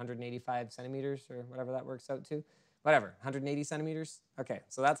 what is that, 185 centimeters or whatever that works out to? Whatever, 180 centimeters? Okay,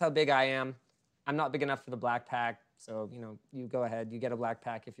 so that's how big I am. I'm not big enough for the Black Pack, so, you know, you go ahead. You get a Black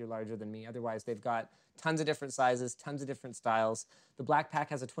Pack if you're larger than me. Otherwise, they've got tons of different sizes, tons of different styles. The Black Pack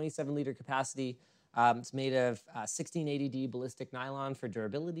has a 27-liter capacity. It's made of 1680D ballistic nylon for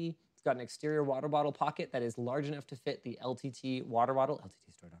durability. It's got an exterior water bottle pocket that is large enough to fit the LTT water bottle,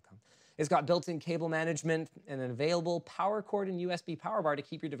 lttstore.com. It's got built-in cable management and an available power cord and USB power bar to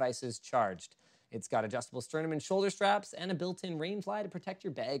keep your devices charged. It's got adjustable sternum and shoulder straps and a built-in rain fly to protect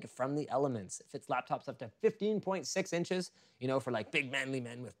your bag from the elements. It fits laptops up to 15.6 inches, you know, for like big manly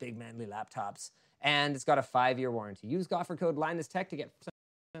men with big manly laptops. And it's got a 5-year warranty. Use offer code LINUSTECH to get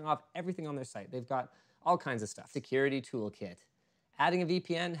off everything on their site. They've got all kinds of stuff. Security toolkit. Adding a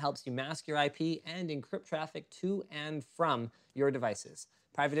VPN helps you mask your IP and encrypt traffic to and from your devices.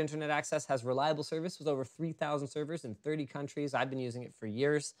 Private internet access has reliable service with over 3,000 servers in 30 countries. I've been using it for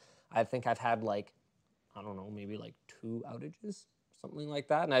years. I think I've had like, I don't know, maybe like 2 outages, something like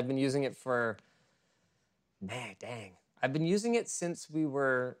that. And I've been using it for, dang. I've been using it since we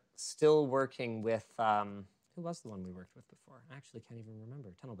were still working with, who was the one we worked with before? I actually can't even remember.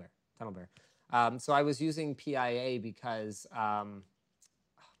 Tunnel Bear. So I was using PIA because, why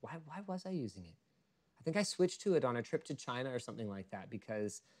was I using it? I think I switched to it on a trip to China or something like that,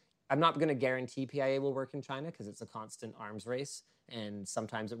 because I'm not going to guarantee PIA will work in China because it's a constant arms race, and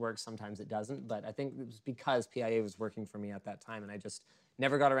sometimes it works, sometimes it doesn't. But I think it was because PIA was working for me at that time, and I just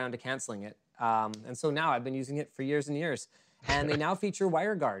never got around to canceling it. And so now I've been using it for years and years. And they now feature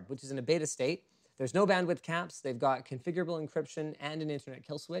WireGuard, which is in a beta state. There's no bandwidth caps. They've got configurable encryption and an internet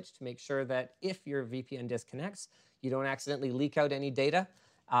kill switch to make sure that if your VPN disconnects, you don't accidentally leak out any data.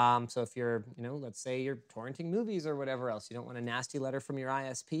 So if you're, let's say you're torrenting movies or whatever else, you don't want a nasty letter from your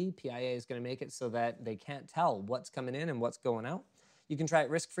ISP, PIA is going to make it so that they can't tell what's coming in and what's going out. You can try it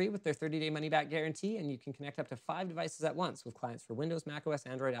risk-free with their 30-day money-back guarantee, and you can connect up to 5 devices at once with clients for Windows, macOS,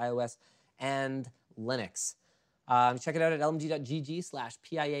 Android, iOS, and Linux. Check it out at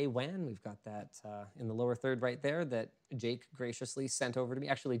lmg.gg/PIA-WAN. We've got that in the lower third right there that Jake graciously sent over to me.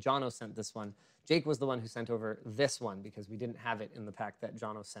 Actually, Jono sent this one. Jake was the one who sent over this one because we didn't have it in the pack that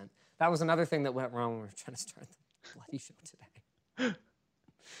Jono sent. That was another thing that went wrong when we were trying to start the bloody show today.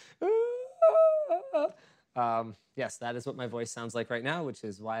 Yes, that is what my voice sounds like right now, which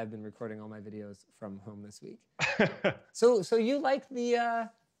is why I've been recording all my videos from home this week. So you like the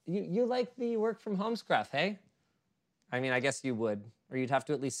you like the work from home scruff, hey? I mean, I guess you would, or you'd have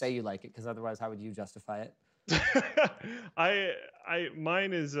to at least say you like it, because otherwise, how would you justify it?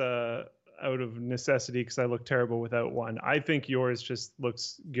 Mine is out of necessity because I look terrible without one. I think yours just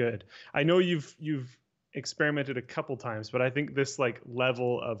looks good. I know you've experimented a couple times, but I think this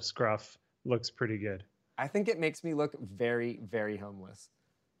level of scruff looks pretty good. I think it makes me look very, very homeless.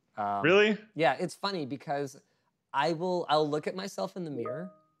 Really? Yeah, it's funny because I'll look at myself in the mirror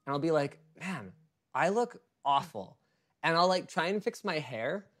and I'll be like, man, I look awful. And I'll try and fix my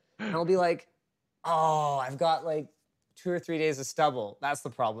hair and I'll be like, oh, I've got 2 or 3 days of stubble. That's the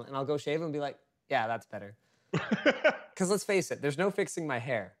problem. And I'll go shave and be like, yeah, that's better. Because let's face it, there's no fixing my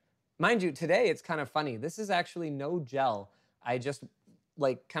hair. Mind you, today it's kind of funny. This is actually no gel. I just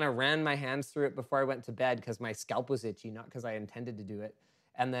kind of ran my hands through it before I went to bed because my scalp was itchy, not because I intended to do it.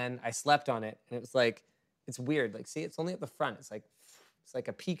 And then I slept on it and it was it's weird. See, it's only at the front. It's like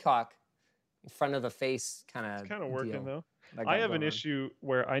a peacock in front of the face kind of. It's kind of working deal though. I have an issue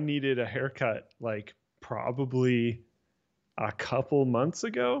where I needed a haircut probably a couple months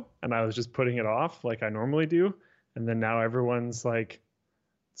ago, and I was just putting it off like I normally do. And then now everyone's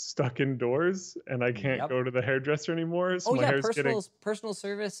stuck indoors, and I can't go to the hairdresser anymore. So my hair's personal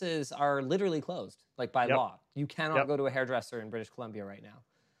services are literally closed, by law. You cannot go to a hairdresser in British Columbia right now.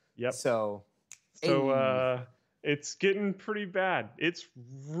 Yep. So it's getting pretty bad. It's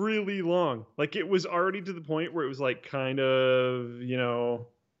really long. It was already to the point where it was kind of,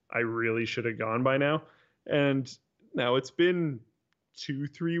 I really should have gone by now. And now it's been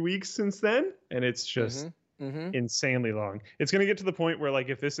 2-3 weeks since then, and it's just insanely long. It's going to get to the point where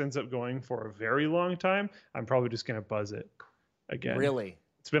if this ends up going for a very long time, I'm probably just going to buzz it again. Really?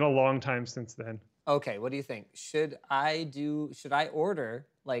 It's been a long time since then. Okay, what do you think? Should I order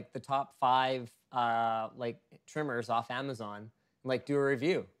the top 5 trimmers off Amazon and do a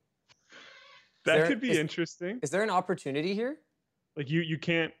review? That could be interesting. Is there an opportunity here? You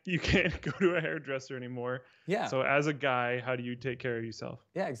can't go to a hairdresser anymore. Yeah. So as a guy, how do you take care of yourself?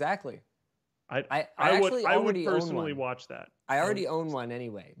 Yeah, exactly. I would personally watch that. I already own one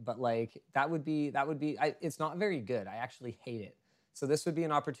anyway, but that would be it's not very good. I actually hate it. So this would be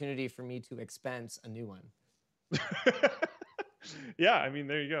an opportunity for me to expense a new one. Yeah, I mean,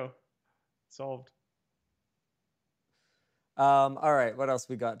 there you go. Solved. All right, what else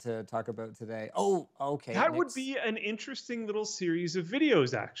we got to talk about today? Oh, okay. That would be an interesting little series of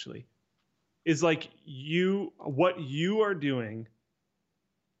videos, actually. Is what you are doing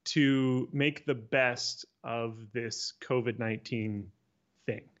to make the best of this COVID-19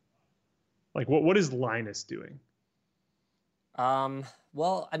 thing. What is Linus doing?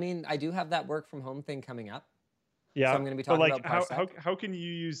 Well, I mean, I do have that work from home thing coming up. Yeah. So I'm going to be talking about how can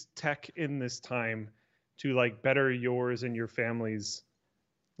you use tech in this time to better yours and your family's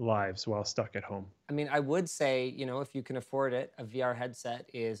lives while stuck at home? I mean, I would say, if you can afford it, a VR headset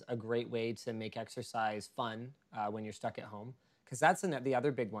is a great way to make exercise fun when you're stuck at home. Because that's the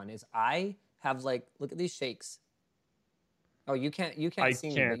other big one is I have look at these shakes. Oh, you can't see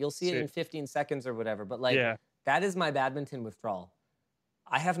me, but you'll see it in 15 seconds or whatever. But that is my badminton withdrawal.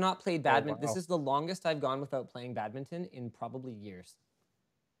 I have not played badminton. Oh, wow. This is the longest I've gone without playing badminton in probably years.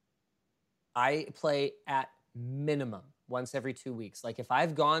 I play at minimum once every 2 weeks. If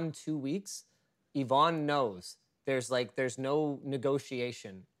I've gone 2 weeks, Yvonne knows there's no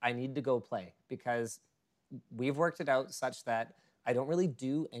negotiation. I need to go play because we've worked it out such that I don't really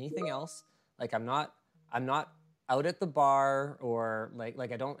do anything else. I'm not out at the bar or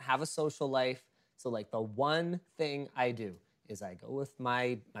I don't have a social life. So the one thing I do is I go with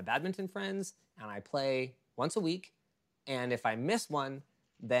my badminton friends and I play once a week. And if I miss one,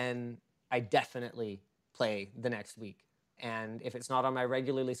 then I definitely play the next week. And if it's not on my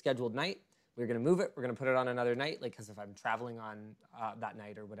regularly scheduled night, we're going to move it. We're going to put it on another night, because if I'm traveling on that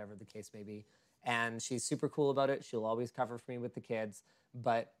night or whatever the case may be. And she's super cool about it. She'll always cover for me with the kids.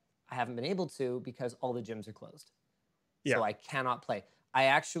 But I haven't been able to because all the gyms are closed. Yeah. So I cannot play. I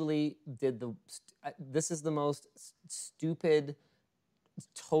actually did this is the most stupid,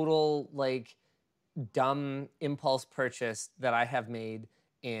 total, like, dumb impulse purchase that I have made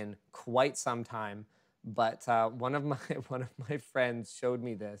in quite some time. But one of my friends showed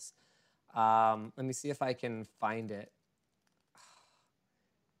me this. Let me see if I can find it.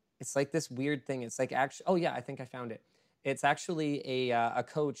 It's like this weird thing. It's like actually, oh yeah, I think I found it. It's actually a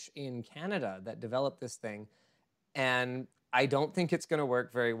coach in Canada that developed this thing, and I don't think it's going to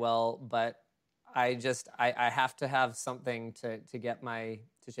work very well. But I have to have something to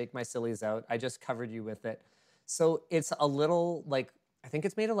shake my sillies out. I just covered you with it. So it's a little, like, I think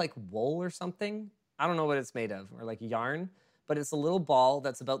it's made of like wool or something. I don't know what it's made of, or like yarn, but it's a little ball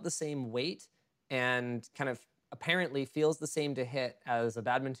that's about the same weight and kind of apparently feels the same to hit as a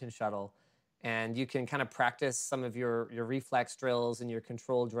badminton shuttle. And you can kind of practice some of your reflex drills and your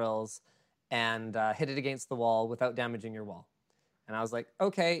control drills and hit it against the wall without damaging your wall. And I was like,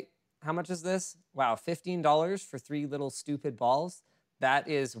 okay, how much is this? Wow, $15 for 3 little stupid balls? That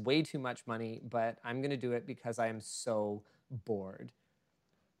is way too much money, but I'm going to do it because I am so bored.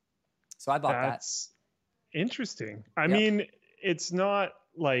 So I bought that. That's interesting. I mean, it's not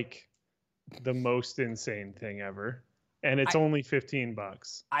like the most insane thing ever, and it's only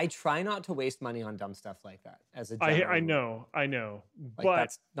 $15. I try not to waste money on dumb stuff like that as a general rule. I know, like, but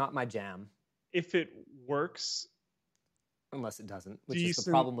that's not my jam. If it works, unless it doesn't, which is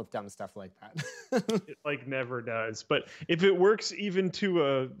the problem with dumb stuff like that. It like never does. But if it works even to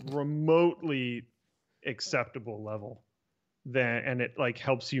a remotely acceptable level, then and it like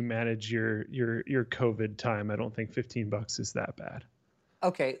helps you manage your COVID time, I don't think $15 is that bad.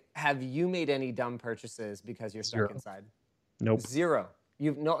 Okay, have you made any dumb purchases because you're stuck inside? Nope. Zero.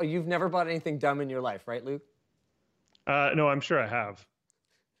 You've never bought anything dumb in your life, right, Luke? No, I'm sure I have.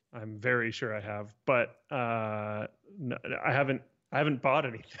 I'm very sure I have, but no, I haven't bought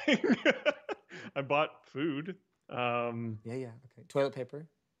anything. I bought food. Yeah. Okay. Toilet paper.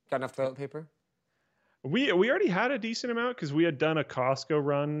 Got enough toilet paper? We already had a decent amount because we had done a Costco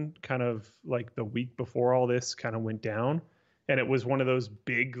run kind of like the week before all this kind of went down, and it was one of those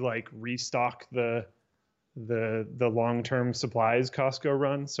big like restock the long-term supplies Costco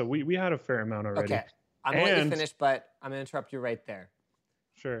run. So we had a fair amount already. Okay, I'm going to let you finish, but I'm going to interrupt you right there.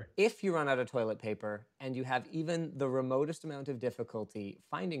 Sure. If you run out of toilet paper and you have even the remotest amount of difficulty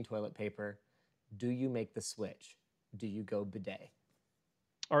finding toilet paper, do you make the switch? Do you go bidet?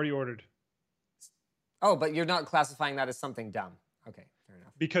 Already ordered. Oh, but you're not classifying that as something dumb. Okay, fair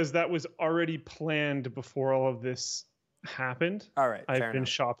enough. Because that was already planned before all of this happened. All right, I've been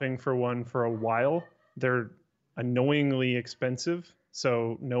shopping for one for a while. They're annoyingly expensive.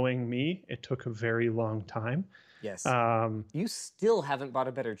 So knowing me, it took a very long time. Yes. You still haven't bought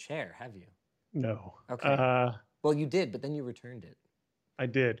a better chair, have you? No. Okay. Well, you did, but then you returned it. I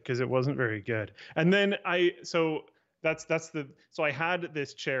did because it wasn't very good. And then I had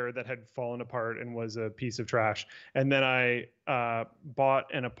this chair that had fallen apart and was a piece of trash. And then I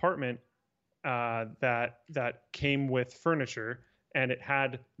bought an apartment that came with furniture, and it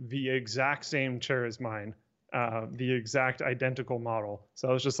had the exact same chair as mine. The exact identical model. So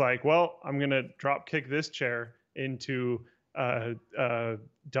I was just like, well, I'm going to drop kick this chair into a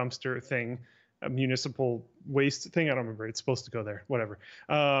dumpster thing, a municipal waste thing. I don't remember. It's supposed to go there, whatever.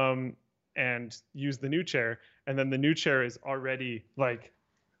 And use the new chair. And then the new chair is already like,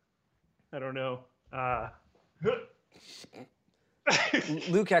 I don't know.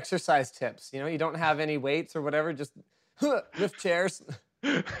 Luke exercise tips. You know, you don't have any weights or whatever, just lift chairs.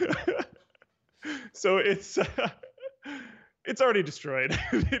 So it's already destroyed.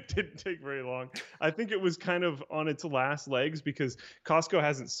 It didn't take very long. I think it was kind of on its last legs because Costco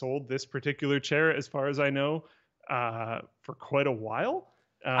hasn't sold this particular chair, as far as I know, for quite a while.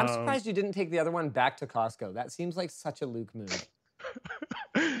 I'm surprised you didn't take the other one back to Costco. That seems like such a Luke move.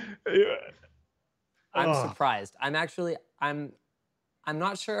 I'm surprised. I'm not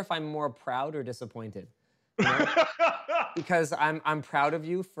sure if I'm more proud or disappointed. You know? Because I'm proud of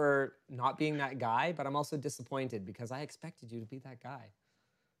you for not being that guy, but I'm also disappointed because I expected you to be that guy.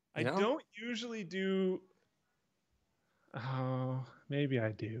 You know? I don't usually do. Oh, maybe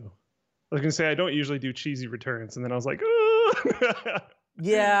I do. I was gonna say I don't usually do cheesy returns, and then I was like, oh.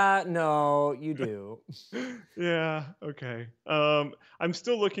 Yeah, no, you do. Yeah, okay. I'm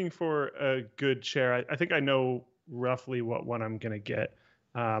still looking for a good chair. I think I know roughly what one I'm gonna get,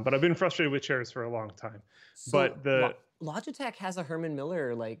 but I've been frustrated with chairs for a long time. So but the Logitech has a Herman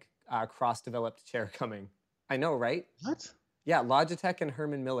Miller cross-developed chair coming. I know, right? What? Yeah, Logitech and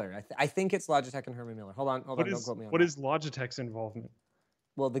Herman Miller. I think it's Logitech and Herman Miller. Hold on, don't quote me on that. What is Logitech's involvement?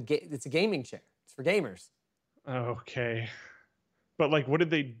 Well, it's a gaming chair. It's for gamers. Okay. But like, what did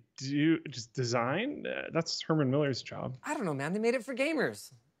they do? Just design? That's Herman Miller's job. I don't know, man. They made it for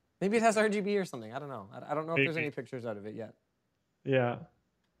gamers. Maybe it has RGB or something. I don't know. I don't know if there's Maybe. any pictures out of it yet. Yeah.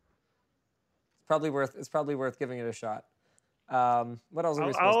 It's probably worth giving it a shot. What else are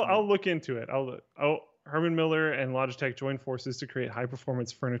we supposed to do? I'll look into it. Herman Miller and Logitech joined forces to create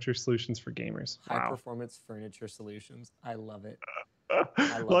high-performance furniture solutions for gamers. High-performance furniture solutions. I love it.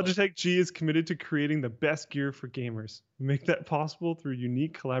 Logitech G is committed to creating the best gear for gamers. We make that possible through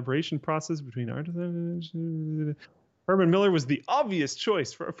unique collaboration process between artisans. Herman Miller was the obvious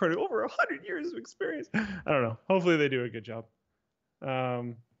choice for a part of over 100 years of experience. I don't know. Hopefully they do a good job.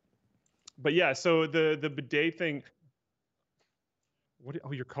 But yeah, so the bidet thing.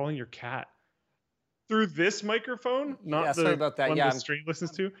 Oh, you're calling your cat through this microphone? Not yeah, sorry about that. One yeah, the stream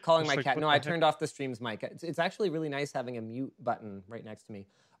listens to. Calling my cat. No, I turned off the stream's mic. It's actually really nice having a mute button right next to me.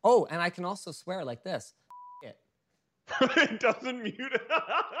 Oh, and I can also swear like this. It doesn't mute it.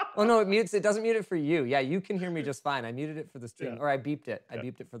 Oh no, it mutes. It doesn't mute it for you. Yeah, you can hear me just fine. I muted it for the stream, or I beeped it. I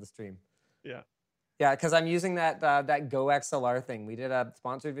beeped it for the stream. Yeah. Yeah, because I'm using that Go XLR thing. We did a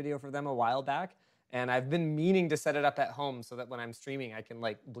sponsored video for them a while back, and I've been meaning to set it up at home so that when I'm streaming, I can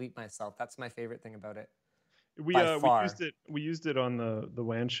like bleep myself. That's my favorite thing about it. We used it on the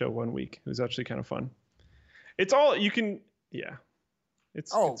WAN show one week. It was actually kind of fun. It's all you can. Yeah.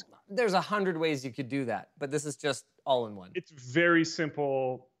 There's 100 ways you could do that, but this is just all in one. It's very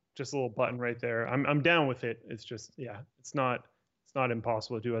simple, just a little button right there. I'm down with it. It's just it's not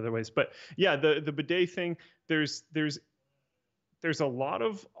impossible to do other ways. But yeah, the bidet thing, there's a lot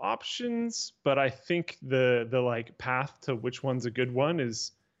of options, but I think the like path to which one's a good one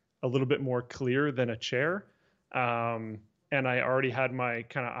is a little bit more clear than a chair. And I already had my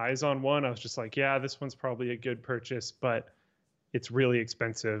kind of eyes on one. I was just like, yeah, this one's probably a good purchase, but it's really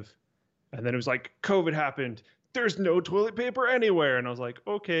expensive. And then it was like, COVID happened. There's no toilet paper anywhere. And I was like,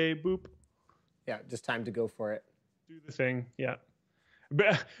 okay, boop. Yeah, just time to go for it. Do the thing. Yeah.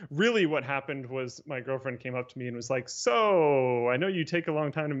 But really what happened was my girlfriend came up to me and was like, so I know you take a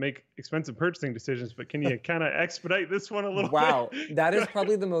long time to make expensive purchasing decisions, but can you kind of expedite this one a little bit? Wow. That is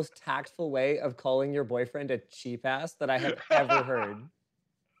probably the most tactful way of calling your boyfriend a cheap ass that I have ever heard.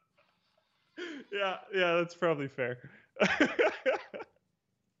 Yeah, that's probably fair.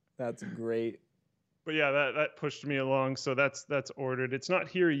 That's great. But yeah, that pushed me along. So that's ordered. It's not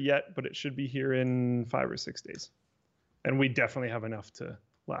here yet, but it should be here in 5 or 6 days. And we definitely have enough to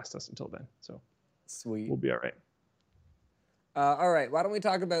last us until then. So sweet. We'll be all right. All right. Why don't we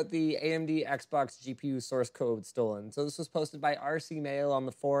talk about the AMD Xbox GPU source code stolen? So this was posted by RC Mail on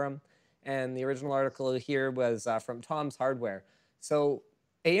the forum. And the original article here was from Tom's Hardware. So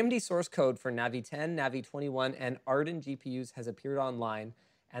AMD source code for Navi 10, Navi 21, and Arden GPUs has appeared online,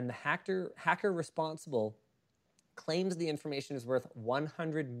 and the hacker responsible claims the information is worth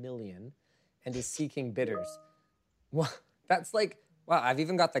 $100 million and is seeking bidders. Well, that's like, wow, I've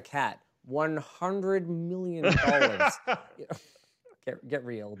even got the cat. $100 million. Get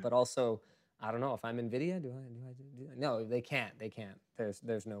real, but also, I don't know, if I'm NVIDIA, do I do that? No, they can't.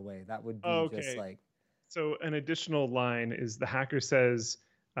 There's no way. That would be just like. So an additional line is the hacker says,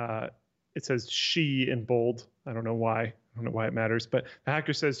 it says she in bold. I don't know why. I don't know why it matters, but the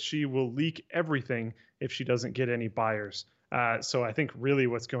hacker says she will leak everything if she doesn't get any buyers. So I think really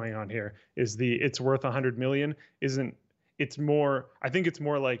what's going on here is it's worth 100 million it's more, I think it's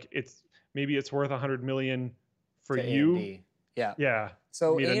more like maybe it's worth 100 million for you. AMD. Yeah. Yeah.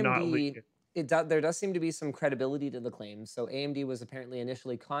 So AMD, there does seem to be some credibility to the claims. So AMD was apparently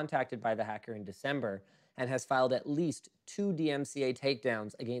initially contacted by the hacker in December and has filed at least 2 DMCA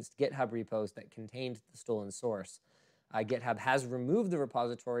takedowns against GitHub repos that contained the stolen source. GitHub has removed the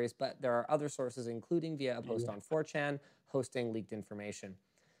repositories, but there are other sources, including via a post on 4chan, hosting leaked information.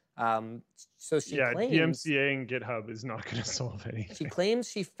 So she claims... DMCA and GitHub is not going to solve anything. She claims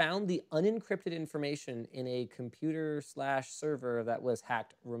she found the unencrypted information in a computer/server that was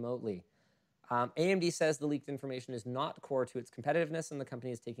hacked remotely. AMD says the leaked information is not core to its competitiveness, and the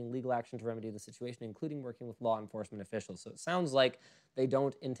company is taking legal action to remedy the situation, including working with law enforcement officials. So it sounds like they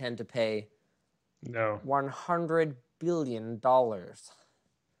don't intend to pay $100 billion.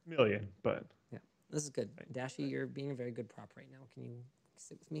 Million, but... Yeah, this is good. Dashi, you're being a very good prop right now. Can you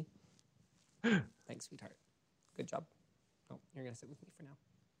sit with me? Thanks, sweetheart. Good job. Oh, you're going to sit with me for now.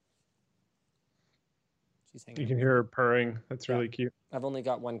 She's hanging. You can hear her purring. That's really cute. I've only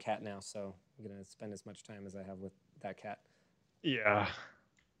got one cat now, so I'm going to spend as much time as I have with that cat. Yeah,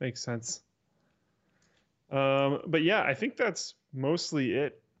 makes sense. But yeah, I think that's mostly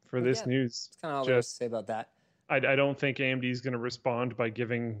it for this news. That's kind of all there is to say about that. I don't think AMD is going to respond by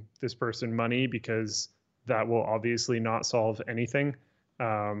giving this person money because that will obviously not solve anything.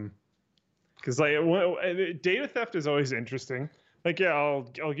 Because data theft is always interesting. Like, yeah,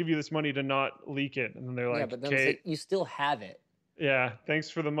 I'll give you this money to not leak it, and then they're Yeah, like, but then it's okay, like you still have it. yeah, thanks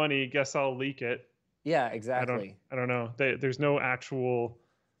for the money. Guess I'll leak it. Yeah, exactly. I don't know. There's no actual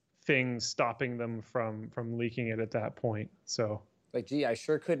thing stopping them from leaking it at that point. So Like, gee, I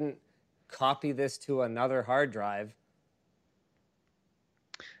sure couldn't copy this to another hard drive.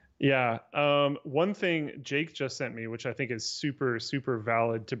 yeah, one thing Jake just sent me, which I think is super super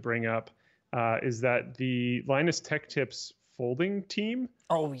valid to bring up, is that the Linus Tech Tips folding team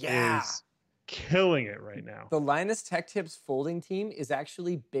Oh yeah. is killing it right now. The Linus Tech Tips folding team is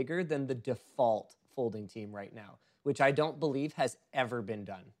actually bigger than the default folding team right now, which I don't believe has ever been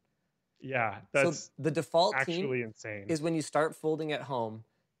done. Yeah, that's so the default actually team insane. is when you start folding at home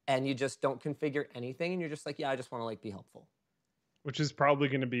and you just don't configure anything and you're just like, yeah, I just want to like be helpful. Which is probably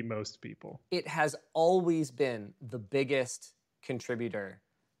going to be most people. It has always been the biggest contributor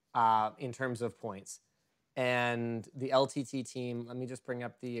in terms of points. And the LTT team, let me just bring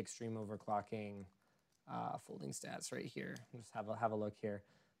up the extreme overclocking folding stats right here. Just have a look here.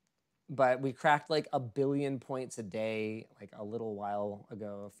 But we cracked like 1 billion points a day, like a little while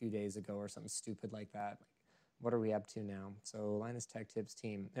ago, a few days ago, or something stupid like that. Like, what are we up to now? So Linus Tech Tips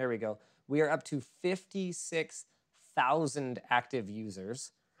team, there we go. We are up to 56,000 active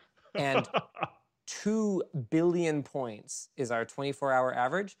users, and 2 billion points is our 24-hour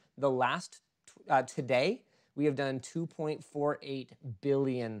average. The last today, we have done 2.48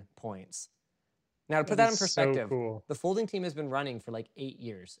 billion points. Now, to put that in perspective, so cool. The folding team has been running for like 8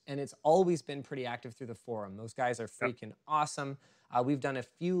 years, and it's always been pretty active through the forum. Those guys are freaking awesome. We've done a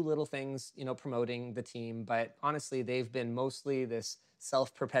few little things, promoting the team, but honestly, they've been mostly this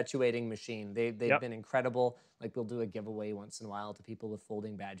self-perpetuating machine. They've been incredible. Like, we'll do a giveaway once in a while to people with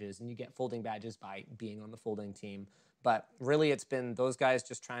folding badges, and you get folding badges by being on the folding team. But really, it's been those guys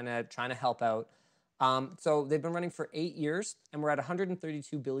just trying to help out. So they've been running for 8 years, and we're at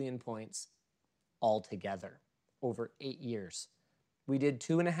 132 billion points altogether over 8 years. We did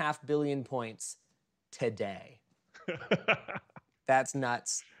 2.5 billion points today. That's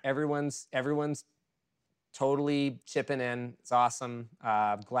nuts. Everyone's totally chipping in. It's awesome.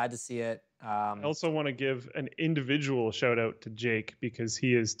 Glad to see it. I also want to give an individual shout out to Jake because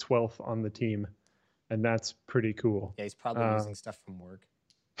he is 12th on the team, and that's pretty cool. Yeah, he's probably using stuff from work.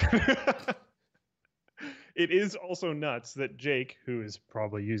 It is also nuts that Jake, who is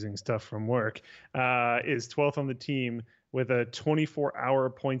probably using stuff from work, is 12th on the team with a 24-hour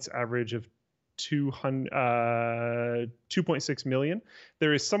points average of 2.6 million.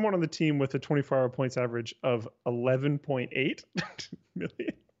 There is someone on the team with a 24-hour points average of 11.8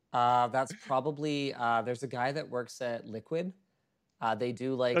 million. That's probably, there's a guy that works at Liquid. They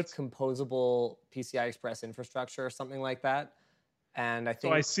do like composable PCI Express infrastructure or something like that. And I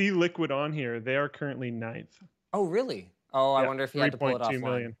think so. I see Liquid on here. They are currently 9th. Oh, really? Oh, I wonder if he had to pull it offline.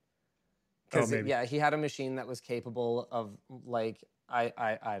 Million. Because yeah, he had a machine that was capable of like I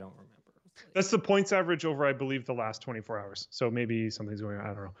don't remember. That's the points average over, I believe, the last 24 hours. So maybe something's going on. I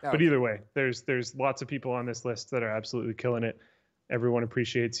don't know. Oh, but either way, there's lots of people on this list that are absolutely killing it. Everyone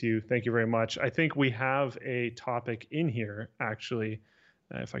appreciates you. Thank you very much. I think we have a topic in here, actually.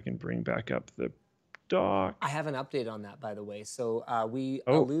 If I can bring back up the doc. I have an update on that, by the way. So we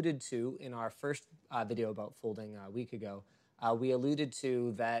alluded to in our first video about folding a week ago, we alluded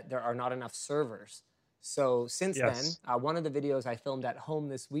to that there are not enough servers. So since then, one of the videos I filmed at home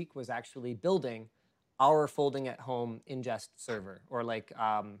this week was actually building our folding at home ingest server, or like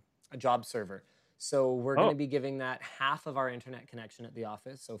a job server. So we're going to be giving that half of our internet connection at the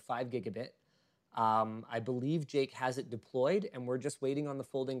office, so 5 gigabit. I believe Jake has it deployed, and we're just waiting on the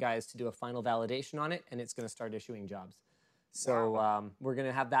folding guys to do a final validation on it, and it's going to start issuing jobs. So we're going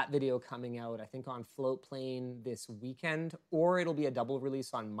to have that video coming out, I think, on Floatplane this weekend, or it'll be a double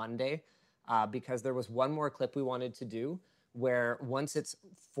release on Monday, because there was one more clip we wanted to do where once it's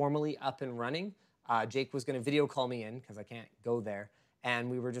formally up and running, Jake was going to video call me in, because I can't go there,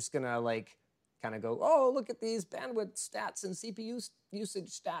 and we were just going to like kind of go, oh, look at these bandwidth stats and CPU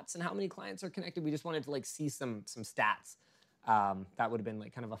usage stats and how many clients are connected. We just wanted to like see some stats. That would have been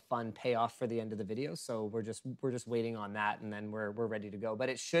like kind of a fun payoff for the end of the video. So we're just waiting on that, and then we're ready to go. But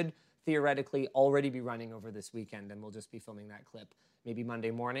it should theoretically already be running over this weekend, and we'll just be filming that clip maybe Monday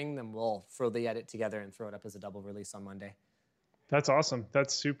morning. Then we'll throw the edit together and throw it up as a double release on Monday. That's awesome.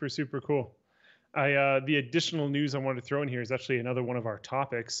 That's super, super cool. The additional news I wanted to throw in here is actually another one of our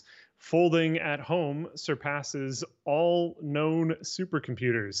topics. Folding at home surpasses all known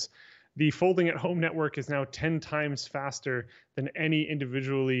supercomputers. The folding at home network is now 10 times faster than any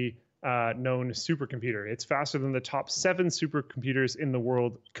individually known supercomputer. It's faster than the top 7 supercomputers in the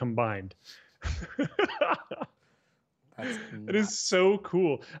world combined. That's It is nuts. so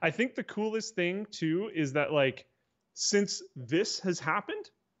cool. I think the coolest thing too is that like since this has happened,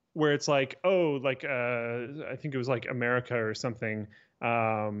 where it's like, oh, like I think it was like America or something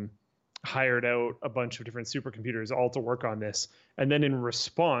hired out a bunch of different supercomputers all to work on this. And then in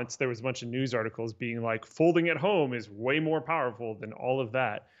response, there was a bunch of news articles being like, folding at home is way more powerful than all of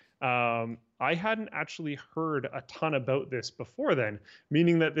that. I hadn't actually heard a ton about this before then,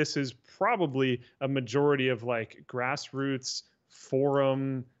 meaning that this is probably a majority of like grassroots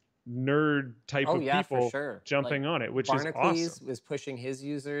forum nerd type Oh of yeah, for people sure. jumping on it, which is Barnacules awesome. was pushing his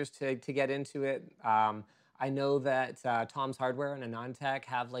users to get into it. I know that Tom's Hardware and Anantech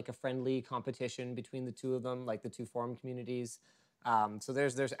have like a friendly competition between the two of them, like the two forum communities. So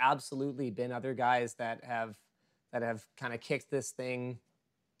there's absolutely been other guys that have kind of kicked this thing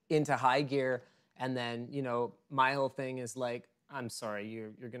into high gear. And then, you know, my whole thing is like, I'm sorry,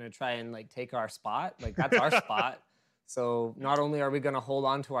 you're gonna try and like take our spot. Like that's our spot. So not only are we gonna hold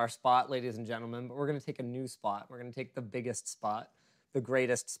on to our spot, ladies and gentlemen, but we're gonna take a new spot. We're gonna take the biggest spot, the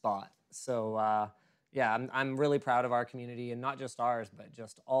greatest spot. So yeah, I'm really proud of our community, and not just ours, but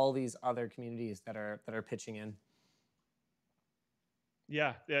just all these other communities that are pitching in.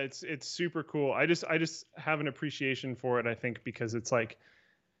 Yeah, it's super cool. I just have an appreciation for it, I think, because it's like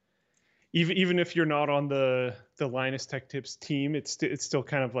even if you're not on the Linus Tech Tips team, it's still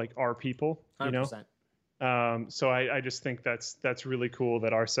kind of like our people, you know. 100%. So I just think that's really cool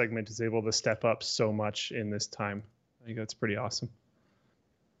that our segment is able to step up so much in this time. I think that's pretty awesome.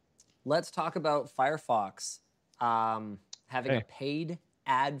 Let's talk about Firefox having a paid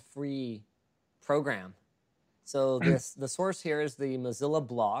ad-free program. So the source here is the Mozilla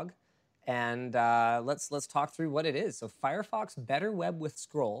blog, and let's talk through what it is. So Firefox Better Web with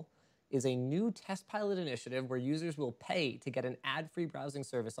Scroll is a new test pilot initiative where users will pay to get an ad-free browsing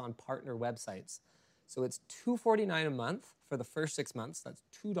service on partner websites. So it's $2.49 a month for the first 6 months. That's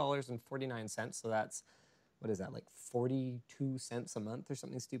 $2.49. So that's, what is that, like 42 cents a month or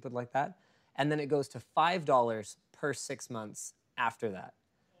something stupid like that? And then it goes to $5 per 6 months after that.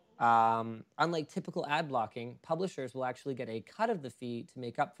 Unlike typical ad blocking, publishers will actually get a cut of the fee to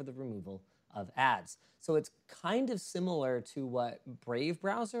make up for the removal of ads. So it's kind of similar to what Brave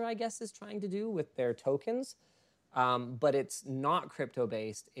browser, I guess, is trying to do with their tokens, but it's not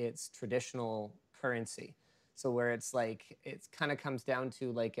crypto-based, it's traditional currency. So where it's like, it kind of comes down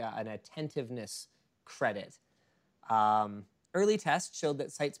to like an attentiveness credit. Early tests showed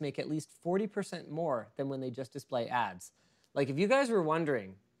that sites make at least 40% more than when they just display ads. Like if you guys were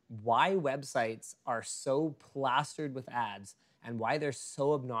wondering why websites are so plastered with ads and why they're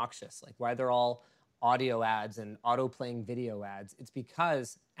so obnoxious, like why they're all audio ads and auto-playing video ads, it's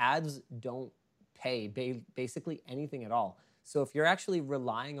because ads don't pay basically anything at all. So if you're actually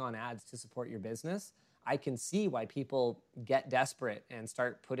relying on ads to support your business, I can see why people get desperate and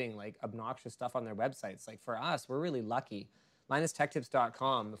start putting like obnoxious stuff on their websites. Like for us, we're really lucky.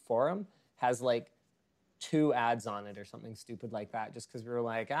 LinusTechTips.com, the forum, has like 2 ads on it or something stupid like that, just because we were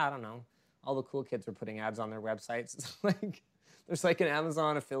like, I don't know, all the cool kids are putting ads on their websites. It's like there's like an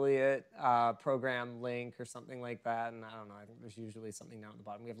Amazon affiliate program link or something like that, and I don't know, I think there's usually something down at the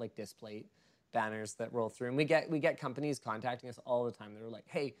bottom. We have like display banners that roll through, and we get companies contacting us all the time. They're like,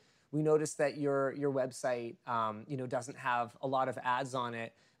 hey, we noticed that your website doesn't have a lot of ads on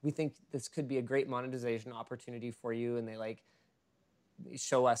it. We think this could be a great monetization opportunity for you, and they like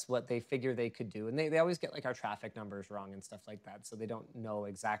show us what they figure they could do. And they always get like our traffic numbers wrong and stuff like that. So they don't know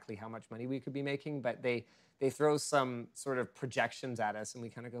exactly how much money we could be making, but they throw some sort of projections at us, and we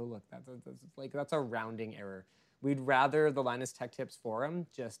kind of go, look, that's a rounding error. We'd rather the Linus Tech Tips forum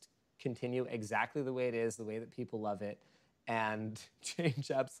just continue exactly the way it is, the way that people love it, and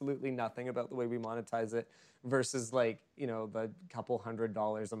change absolutely nothing about the way we monetize it versus like, the couple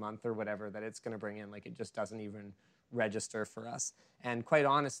 $100 a month or whatever that it's going to bring in. Like it just doesn't even register for us. And quite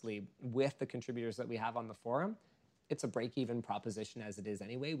honestly, with the contributors that we have on the forum, it's a break-even proposition as it is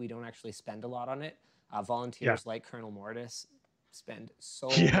anyway. We don't actually spend a lot on it. Volunteers like Colonel Mortis spend so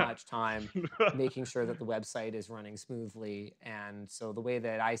much time making sure that the website is running smoothly. And so the way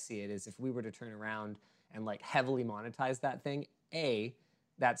that I see it is if we were to turn around and like heavily monetize that thing,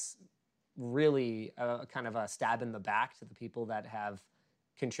 that's really kind of a stab in the back to the people that have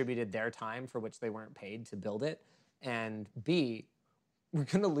contributed their time for which they weren't paid to build it. And B, we're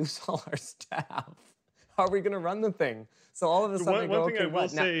going to lose all our staff. How are we going to run the thing? So all of a sudden I go, okay,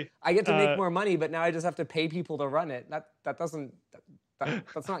 what? Now, I get to make more money, but now I just have to pay people to run it. That's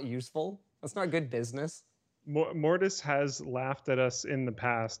not useful. That's not good business. Mortis has laughed at us in the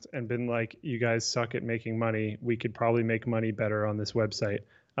past and been like, "You guys suck at making money. We could probably make money better on this website."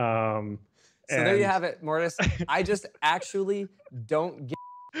 So there you And have it, Mortis. I just actually don't get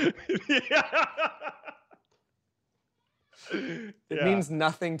yeah. it. Means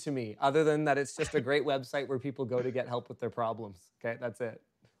nothing to me other than that it's just a great website where people go to get help with their problems. Okay, that's it.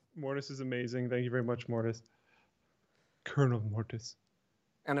 Mortis is amazing. Thank you very much, Mortis. Colonel Mortis.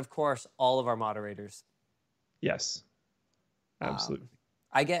 And of course, all of our moderators. Yes. Absolutely.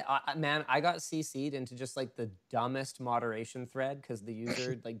 I got CC'd into just like the dumbest moderation thread because the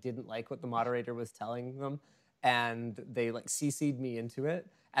user like didn't like what the moderator was telling them, and they like CC'd me into it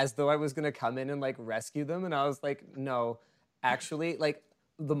as though I was gonna come in and like rescue them, and I was like, no, actually, like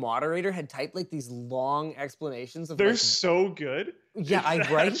the moderator had typed like these long explanations of They're like, so good. yeah, It's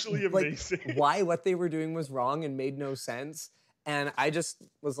I write actually amazing. like why what they were doing was wrong and made no sense, and I just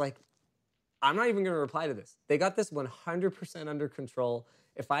was like, I'm not even going to reply to this. They got this 100% under control.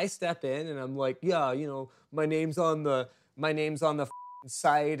 If I step in and I'm like, yeah, you know, my name's on the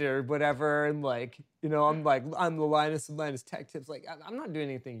site or whatever, and like, you know, I'm the Linus of Linus Tech Tips. Like, I'm not doing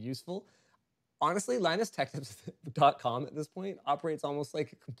anything useful. Honestly, LinusTechTips.com at this point operates almost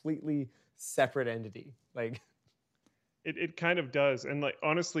like a completely separate entity. Like, it kind of does, and like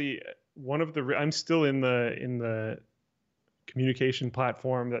honestly, one of the I'm still in the communication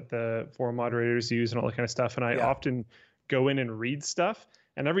platform that the forum moderators use and all that kind of stuff, and I often go in and read stuff,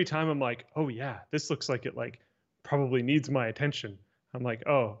 and every time I'm like, oh yeah, this looks like it like probably needs my attention. I'm like,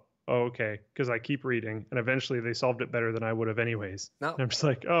 oh okay, because I keep reading, and eventually they solved it better than I would have anyways. no, And I'm just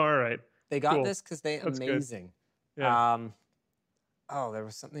like, oh, all right, they got cool. this because they're amazing. Yeah. Oh, there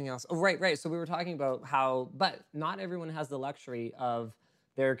was something else. Oh, right. So we were talking about how, but not everyone has the luxury of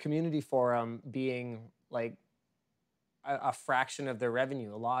their community forum being like a fraction of their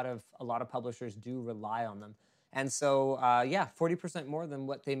revenue. A lot of publishers do rely on them. And so, 40% more than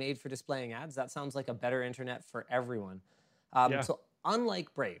what they made for displaying ads. That sounds like a better internet for everyone. So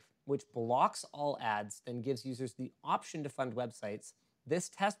unlike Brave, which blocks all ads and gives users the option to fund websites, this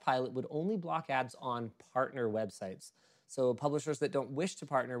test pilot would only block ads on partner websites. So publishers that don't wish to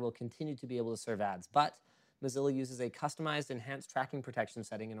partner will continue to be able to serve ads. But Mozilla uses a customized enhanced tracking protection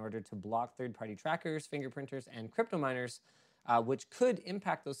setting in order to block third-party trackers, fingerprinters, and crypto miners, which could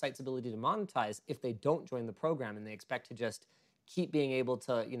impact those sites' ability to monetize if they don't join the program and they expect to just keep being able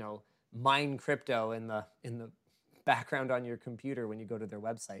to, you know, mine crypto in the background on your computer when you go to their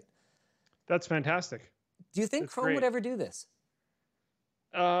website. That's fantastic. Do you think Chrome would ever do this?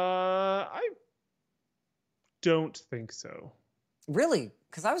 I don't think so. Really?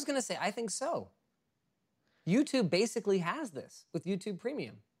 Because I was going to say, I think so. YouTube basically has this with YouTube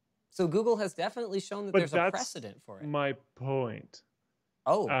Premium. So Google has definitely shown that there's a precedent for it. My point.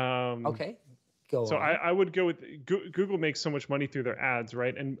 Oh, okay. Go so on. I would go with Google makes so much money through their ads,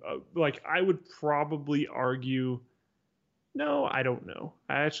 right? And like I would probably argue, no, I don't know.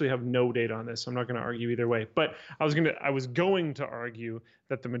 I actually have no data on this, so I'm not going to argue either way. But I was going to argue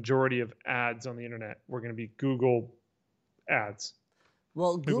that the majority of ads on the internet were going to be Google ads.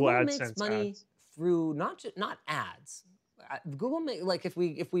 Well, Google makes money through not ads. Google like if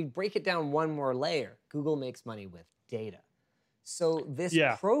we break it down one more layer, Google makes money with data. So this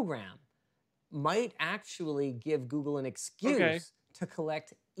program might actually give Google an excuse to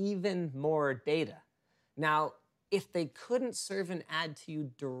collect even more data. Now, if they couldn't serve an ad to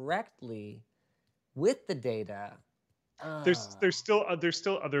you directly with the data, there's still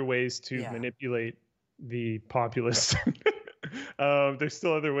other ways to manipulate the populace. There's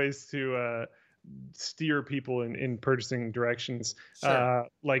still other ways to steer people in purchasing directions,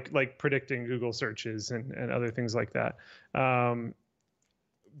 like predicting Google searches and other things like that.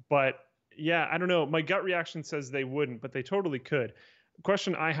 But yeah, I don't know. My gut reaction says they wouldn't, but they totally could. The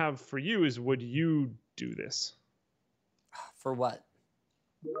question I have for you is, would you do this? For what?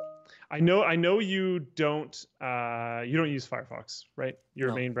 I know you don't use Firefox, right?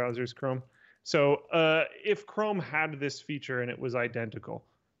 Your main browser is Chrome. So if Chrome had this feature and it was identical,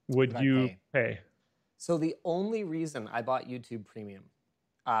 would you pay? So the only reason I bought YouTube Premium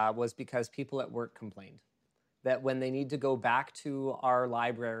was because people at work complained that when they need to go back to our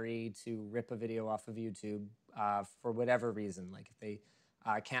library to rip a video off of YouTube for whatever reason, like if they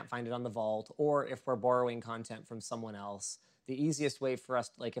can't find it on the vault, or if we're borrowing content from someone else, the easiest way for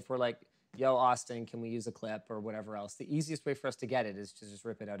us, like if we're like, yo, Austin, can we use a clip or whatever else, the easiest way for us to get it is to just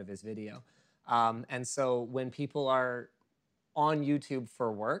rip it out of his video. And so when people are on YouTube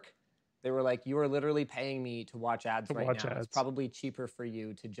for work, they were like, you are literally paying me to watch ads right now. It's probably cheaper for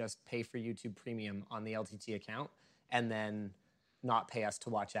you to just pay for YouTube Premium on the LTT account and then not pay us to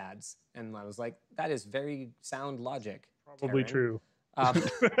watch ads. And I was like, that is very sound logic. Probably Taryn. true.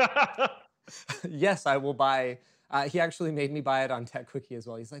 Yes, I will buy. He actually made me buy it on TechQuickie as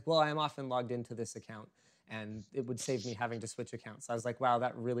well. He's like, well, I'm often logged into this account, and it would save me having to switch accounts. I was like, wow,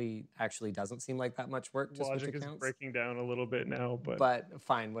 that really actually doesn't seem like that much work to Logic switch is accounts. breaking down a little bit now, But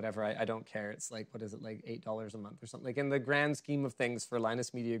fine, whatever. I don't care. It's like, what is it, like $8 a month or something? Like in the grand scheme of things for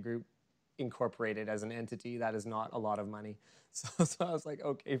Linus Media Group Incorporated as an entity, that is not a lot of money. So I was like,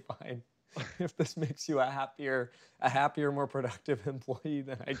 okay, fine. If this makes you a happier, more productive employee,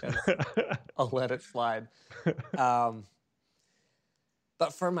 then I guess I'll let it slide. But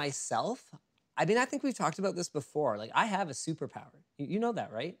for myself, I mean, I think we've talked about this before. Like, I have a superpower. You know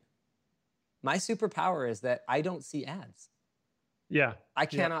that, right? My superpower is that I don't see ads. Yeah. I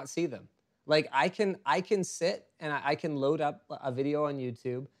cannot see them. Like, I can sit and I can load up a video on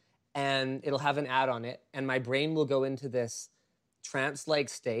YouTube, and it'll have an ad on it, and my brain will go into this trance-like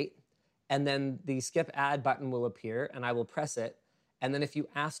state. And then the skip ad button will appear, and I will press it. And then if you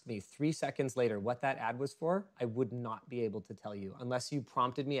asked me 3 seconds later what that ad was for, I would not be able to tell you unless you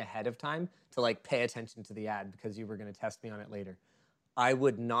prompted me ahead of time to like pay attention to the ad because you were going to test me on it later. I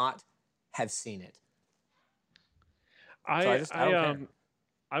would not have seen it. I don't care.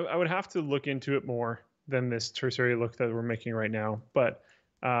 I would have to look into it more than this tertiary look that we're making right now. But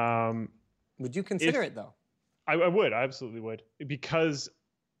would you consider it though? I would. I absolutely would. Because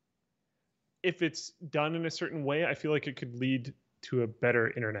if it's done in a certain way, I feel like it could lead to a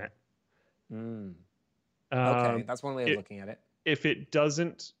better internet. Okay, that's one way of looking at it. If it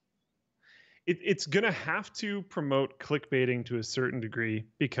doesn't, it's going to have to promote clickbaiting to a certain degree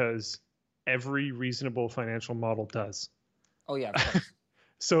because every reasonable financial model does. Oh, yeah, of course.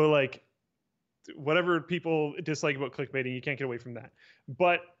 So, like, whatever people dislike about clickbaiting, you can't get away from that.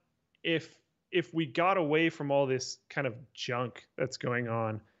 But if we got away from all this kind of junk that's going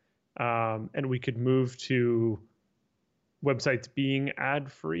on, and we could move to websites being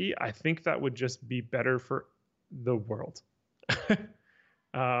ad-free, I think that would just be better for the world.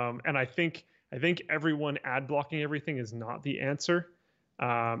 And I think everyone ad blocking everything is not the answer.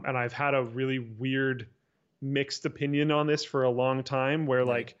 And I've had a really weird mixed opinion on this for a long time where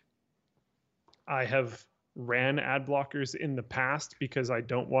like I have ran ad blockers in the past because I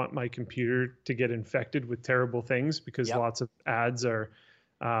don't want my computer to get infected with terrible things because lots of ads are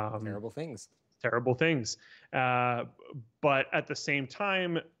terrible things. But at the same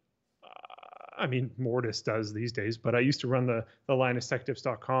time, I mean, Mortis does these days, but I used to run the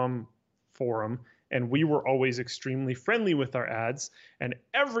linustechtips.com forum, and we were always extremely friendly with our ads. And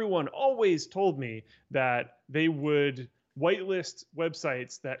everyone always told me that they would whitelist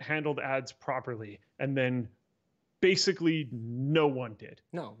websites that handled ads properly. And then basically no one did.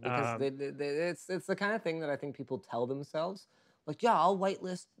 No, because it's the kind of thing that I think people tell themselves. Like, yeah, I'll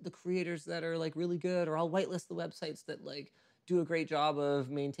whitelist the creators that are like really good, or I'll whitelist the websites that like do a great job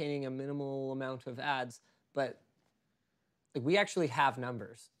of maintaining a minimal amount of ads. But like, we actually have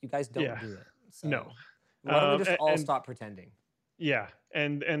numbers. You guys don't do it. So no. Why don't we just all stop pretending? Yeah,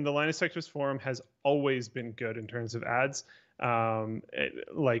 and the Linus Tech Tips forum has always been good in terms of ads,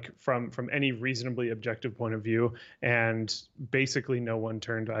 like from any reasonably objective point of view, and basically no one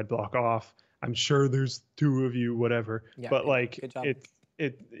turned ad block off. I'm sure there's 2 of you, whatever. Yeah, but like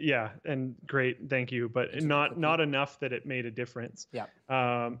and great, thank you, but not enough that it made a difference. Yeah.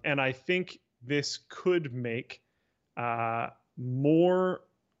 And I think this could make more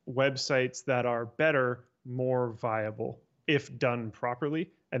websites that are better more viable if done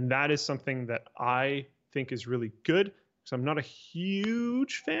properly, and that is something that I think is really good. So I'm not a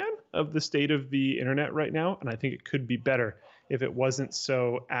huge fan of the state of the internet right now, and I think it could be better if it wasn't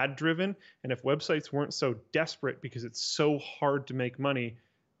so ad driven and if websites weren't so desperate because it's so hard to make money,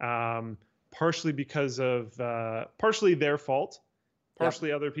 partially because of partially their fault,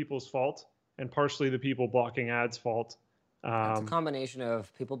 partially other people's fault, and partially the people blocking ads' fault. It's a combination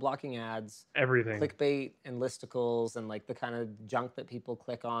of people blocking ads, everything, clickbait and listicles, and like the kind of junk that people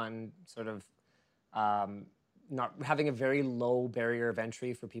click on, sort of not having a very low barrier of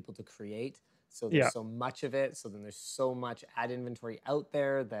entry for people to create. So there's so much of it. So then there's so much ad inventory out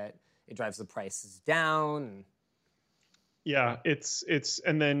there that it drives the prices down. Yeah, it's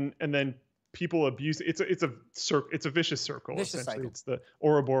and then people abuse it. It's a vicious circle. Vicious cycle. It's the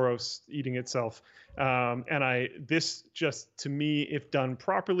Ouroboros eating itself. And this just, to me, if done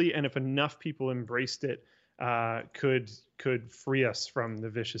properly and if enough people embraced it, could free us from the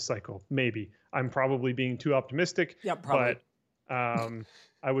vicious cycle. Maybe I'm probably being too optimistic. Yeah, probably. But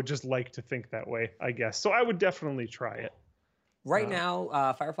I would just like to think that way, I guess. So I would definitely try it. Right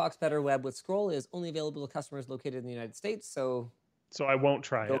now, Firefox Better Web with Scroll is only available to customers located in the United States. So So I won't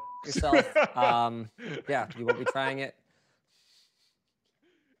try Go it. yourself. Yeah, you won't be trying it.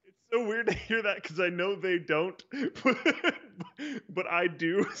 It's so weird to hear that because I know they don't, but I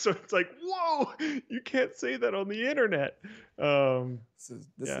do. So it's like, whoa, you can't say that on the internet. This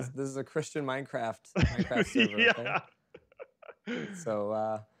Yeah. is a Christian Minecraft server. Okay. Yeah.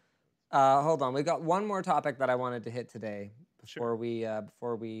 So hold on, we got one more topic that I wanted to hit today before we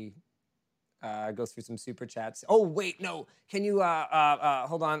go through some super chats. Oh wait, no, can you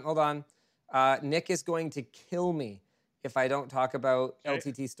hold on. Nick is going to kill me if I don't talk about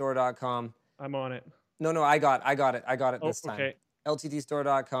lttstore.com. I'm on it. No, I got it this time. Okay.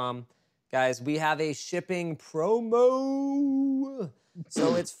 lttstore.com. Guys, we have a shipping promo.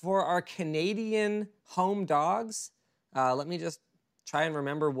 So it's for our Canadian home dogs. Let me just try and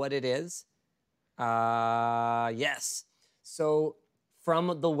remember what it is. Yes. So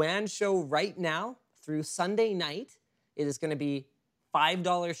from the WAN show right now through Sunday night, it is going to be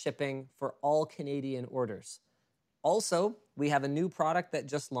 $5 shipping for all Canadian orders. Also, we have a new product that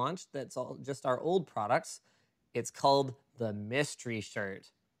just launched that's all just our old products. It's called the Mystery Shirt.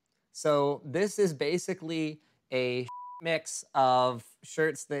 So this is basically a mix of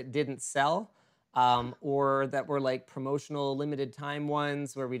shirts that didn't sell or that were like promotional limited time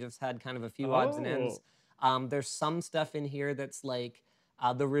ones where we just had kind of a few odds and ends. There's some stuff in here that's like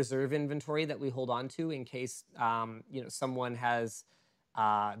the reserve inventory that we hold on to in case someone has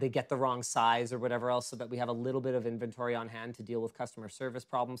they get the wrong size or whatever else, so that we have a little bit of inventory on hand to deal with customer service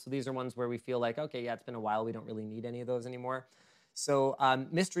problems. So these are ones where we feel like, okay, yeah, it's been a while, we don't really need any of those anymore. So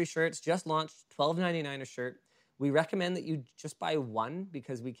mystery shirts just launched, $12.99 a shirt. We recommend that you just buy one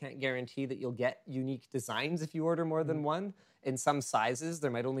because we can't guarantee that you'll get unique designs if you order more than one. In some sizes,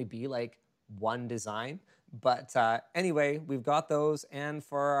 there might only be like one design. But anyway, we've got those. And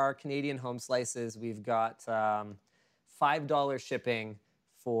for our Canadian home slices, we've got $5 shipping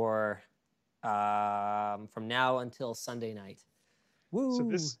for from now until Sunday night. Woo! So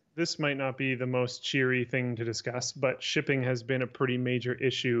this might not be the most cheery thing to discuss, but shipping has been a pretty major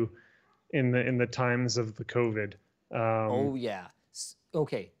issue in the times of the COVID. Oh yeah.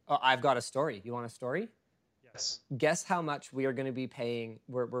 Okay, I've got a story. You want a story? Yes. Guess how much we are going to be paying.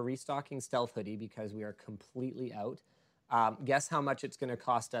 We're restocking Stealth Hoodie because we are completely out. Guess how much it's going to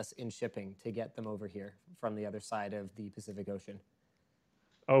cost us in shipping to get them over here from the other side of the Pacific Ocean?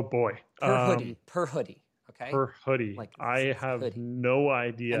 Oh boy. Per hoodie. Okay. Per hoodie. Like, I have no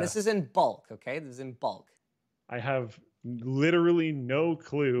idea. And this is in bulk. Okay, this is in bulk. I have literally no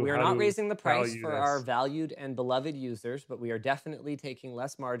clue. We are not raising the price for our this. valued and beloved users, but we are definitely taking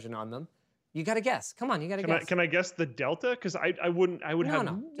less margin on them. You got to guess. Come on, you got to guess. Can I guess the delta? Because I would have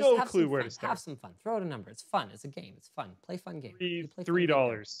no clue where to start. Have some fun. Throw out a number. It's fun. It's a game. It's fun. Play fun game.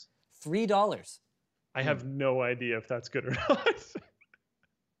 $3. $3. I have no idea if that's good or not.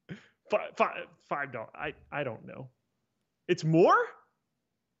 $5. I don't know. It's more?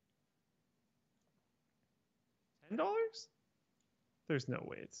 $10? There's no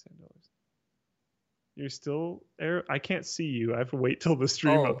way it's $10. You're still there? I can't see you. I have to wait till the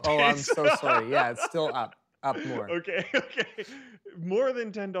stream updates. Oh, I'm so sorry. Yeah, it's still up more. Okay. More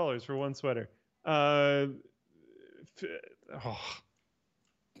than $10 for one sweater. How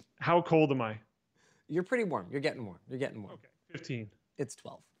cold am I? You're pretty warm. You're getting warm. Okay, 15. It's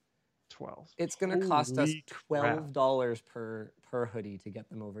 12. 12. It's going to cost us $12 per hoodie to get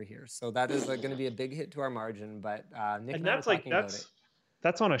them over here. So that is going to be a big hit to our margin. But Nick and I were talking about it.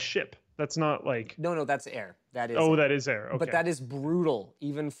 That's on a ship. That's not like... No, that's air. That is air. Air. That is air. Okay. But that is brutal,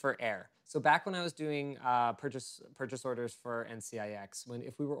 even for air. So back when I was doing purchase orders for NCIX,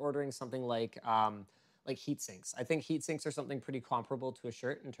 if we were ordering something like heat sinks, I think heat sinks are something pretty comparable to a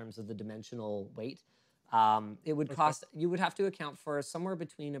shirt in terms of the dimensional weight. It would cost, you would have to account for somewhere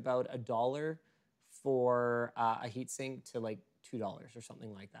between about $1 for a heat sink to like $2 or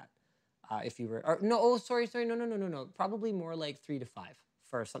something like that. If you were, no, probably more like 3 to 5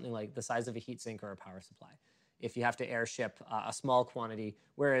 for something like the size of a heat sink or a power supply. If you have to airship a small quantity,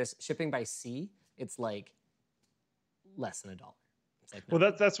 whereas shipping by sea, it's like less than $1. It's like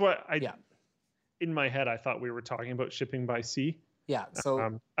well, that's what in my head, I thought we were talking about shipping by sea. Yeah, so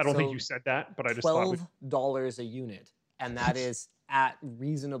I don't think you said that, but I just thought $12 a unit, and that is at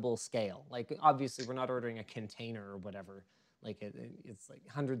reasonable scale. Like obviously, we're not ordering a container or whatever. Like it's like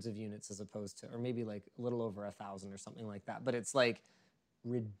hundreds of units as opposed to, or maybe like a little over 1,000 or something like that. But it's like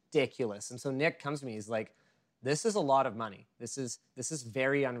ridiculous. And so Nick comes to me, he's like, "This is a lot of money. This is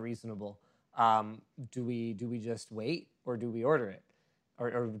very unreasonable. Do we just wait, or do we order it,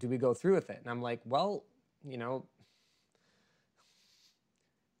 or do we go through with it?" And I'm like, "Well,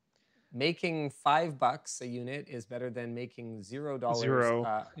 making $5 a unit is better than making $0 Zero.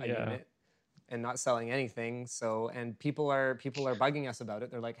 a Yeah. unit and not selling anything. So, and people are bugging us about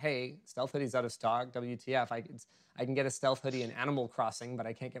it. They're like, "Hey, stealth hoodie's out of stock. WTF? I can get a stealth hoodie in Animal Crossing, but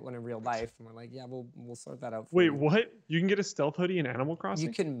I can't get one in real life." And we're like, "Yeah, we'll sort that out for Wait, you." what? You can get a stealth hoodie in Animal You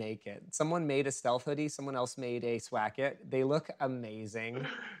Crossing? can make it. Someone made a stealth hoodie. Someone else made a swacket. They look amazing.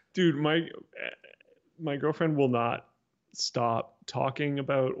 Dude, my girlfriend will not stop talking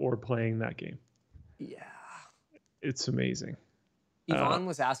about or playing that game. Yeah. It's amazing. Yvonne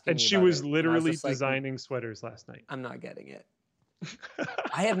was asking And me she about was it, and I literally just like, designing sweaters last night. I'm not getting it.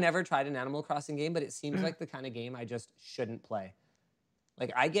 I have never tried an Animal Crossing game, but it seems like the kind of game I just shouldn't play.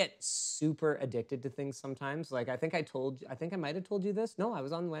 Like, I get super addicted to things sometimes. Like, I think I might have told you this. No, I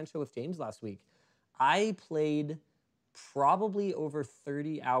was on the WAN show with James last week. I played probably over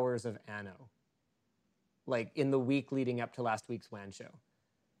 30 hours of Anno, like in the week leading up to last week's WAN show.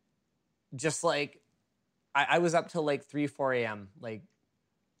 Just like, I was up till like 3, 4 a.m., like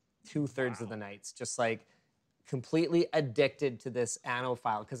 2/3 of the nights, just like completely addicted to this Anno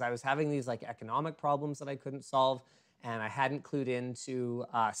file because I was having these like economic problems that I couldn't solve, and I hadn't clued into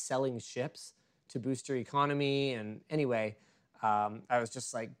selling ships to boost your economy. And anyway, I was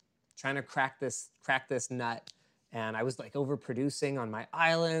just like trying to crack this nut, and I was like overproducing on my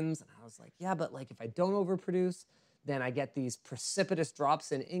islands, and I was like, yeah, but like if I don't overproduce, then I get these precipitous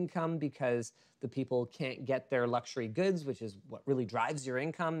drops in income because the people can't get their luxury goods, which is what really drives your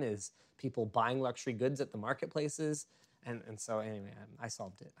income, is people buying luxury goods at the marketplaces. And so anyway, I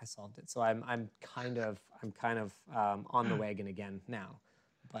solved it. So I'm kind of on the wagon again now.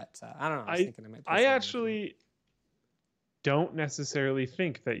 But I don't know. I was thinking I might play I something actually don't necessarily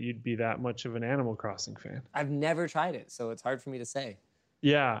think that you'd be that much of an Animal Crossing fan. I've never tried it, so it's hard for me to say.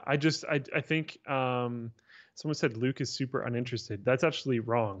 Yeah, I think someone said Luke is super uninterested. That's actually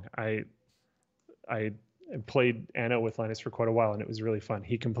wrong. I played Anno with Linus for quite a while, and it was really fun.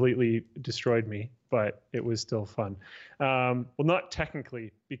 He completely destroyed me, but it was still fun. Well, not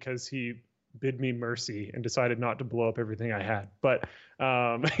technically, because he bid me mercy and decided not to blow up everything I had, but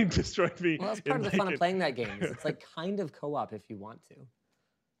he destroyed me. Well, that's part of the fun of playing that game. Is it's like kind of co-op if you want to.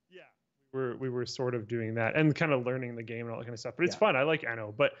 Yeah, we were sort of doing that and kind of learning the game and all that kind of stuff. But it's fun. I like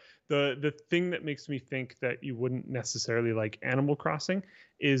Anno. But the thing that makes me think that you wouldn't necessarily like Animal Crossing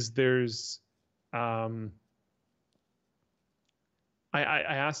is there's I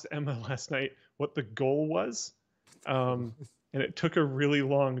asked Emma last night what the goal was, and it took a really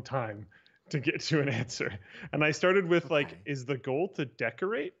long time to get to an answer. And I started with like, is the goal to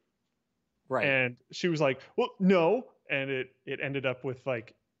decorate? Right. And she was like, well, no. And it ended up with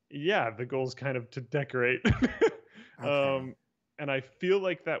like, yeah, the goal is kind of to decorate. And I feel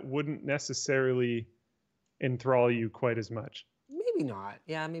like that wouldn't necessarily enthrall you quite as much. Maybe not.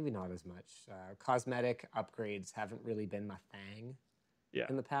 Yeah, maybe not as much. Cosmetic upgrades haven't really been my thing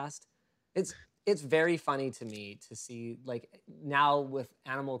in the past. It's very funny to me to see, like, now with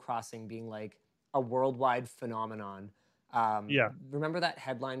Animal Crossing being like a worldwide phenomenon. Remember that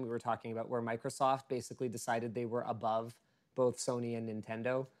headline we were talking about where Microsoft basically decided they were above both Sony and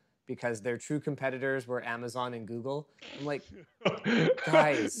Nintendo because their true competitors were Amazon and Google? I'm like,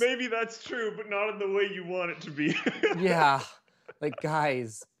 guys. Maybe that's true, but not in the way you want it to be. Yeah. Like,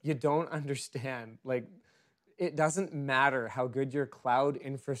 guys, you don't understand. Like, it doesn't matter how good your cloud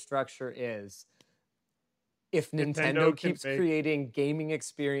infrastructure is. If Nintendo keeps creating gaming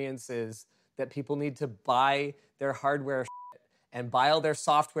experiences that people need to buy their hardware and buy all their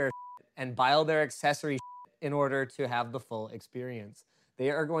software and buy all their accessory in order to have the full experience, they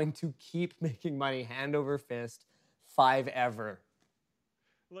are going to keep making money hand over fist forever.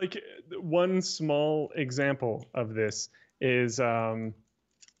 Like, one small example of this is for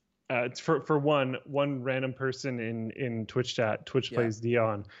one random person in Twitch chat, Twitch Plays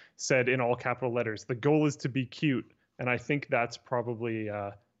Dion, said in all capital letters, the goal is to be cute. And I think that's probably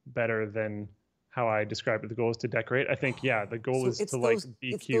better than how I described it. The goal is to decorate. I think, the goal is to like be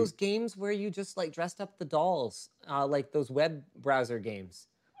it's cute. Those games where you just like dressed up the dolls, like those web browser games,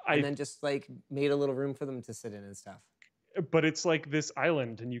 and then just like made a little room for them to sit in and stuff. But it's like this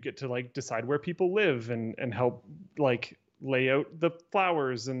island, and you get to like decide where people live and help like lay out the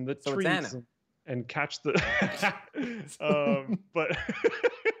flowers and the trees and catch the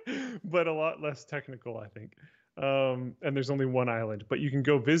but a lot less technical, I think. And there's only one island, but you can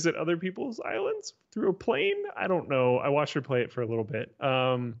go visit other people's islands through a plane. I don't know. I watched her play it for a little bit.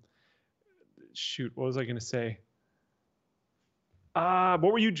 Shoot, what was I going to say? What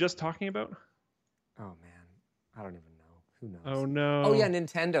were you just talking about? Oh man, I don't even know. Who knows? Oh no. Oh yeah,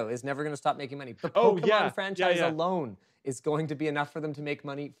 Nintendo is never going to stop making money. The Pokemon franchise alone is going to be enough for them to make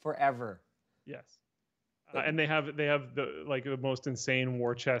money forever. Yes. And they have the most insane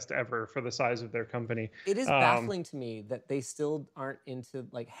war chest ever for the size of their company. It is baffling to me that they still aren't into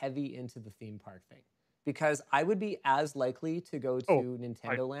heavy into the theme park thing, because I would be as likely to go to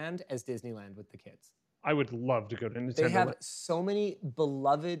Nintendo Land as Disneyland with the kids. I would love to go to Nintendo. They have so many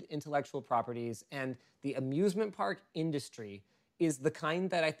beloved intellectual properties, and the amusement park industry is the kind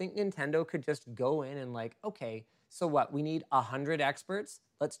that I think Nintendo could just go in and okay, so what? We need 100 experts.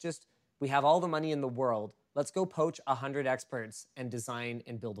 We have all the money in the world. Let's go poach 100 experts and design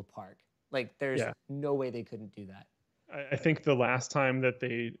and build a park. There's no way they couldn't do that. I think the last time that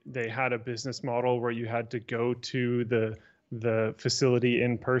they had a business model where you had to go to the facility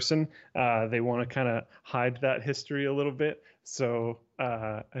in person, they want to kind of hide that history a little bit. So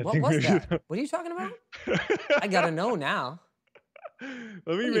what was that? What are you talking about? I gotta know now.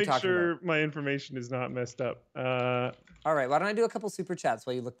 Let me make sure my information is not messed up. All right, why don't I do a couple super chats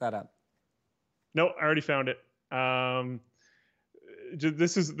while you look that up? No, I already found it.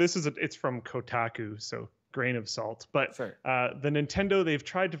 It's from Kotaku, so grain of salt. But sure. The Nintendo they've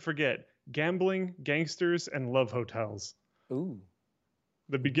tried to forget: gambling, gangsters, and love hotels. Ooh.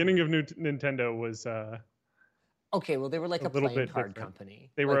 The beginning of Nintendo was okay. Well, they were like a playing card company.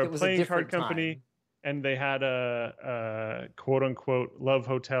 They were a playing card company, and they had a quote unquote love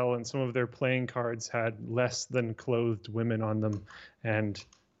hotel, and some of their playing cards had less than clothed women on them, and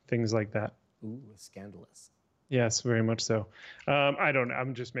things like that. Ooh, scandalous. Yes, very much so. I don't know.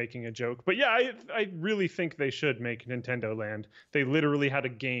 I'm just making a joke. But yeah, I really think they should make Nintendo Land. They literally had a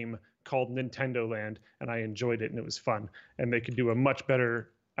game called Nintendo Land, and I enjoyed it, and it was fun. And they could do a much better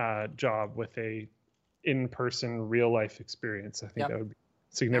job with a in-person, real-life experience. I think that would be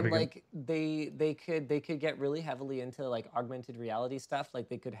significant. And they could get really heavily into augmented reality stuff.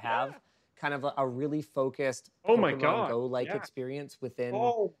 They could have kind of a really focused Pokemon Go experience within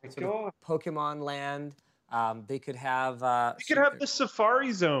Pokemon Land. They could have the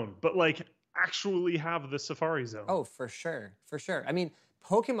Safari Zone, but actually have the Safari Zone. Oh, for sure. I mean,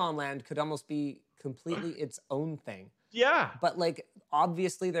 Pokemon Land could almost be completely its own thing. Yeah. But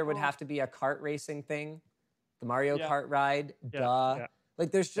obviously there would have to be a kart racing thing, the Mario Kart ride. Duh. Yeah.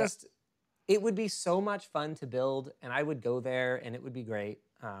 There's just it would be so much fun to build, and I would go there, and it would be great.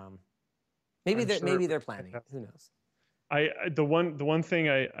 Maybe they're planning. Who knows? The one thing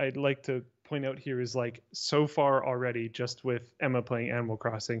I'd like to point out here is so far already, just with Emma playing Animal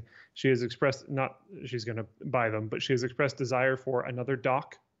Crossing, she has expressed she's going to buy them, but she has expressed desire for another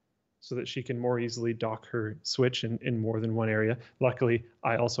dock so that she can more easily dock her Switch in more than one area. Luckily,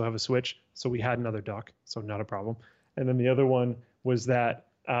 I also have a Switch, so we had another dock, so not a problem. And then the other one was that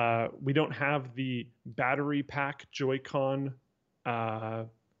we don't have the battery pack Joy-Con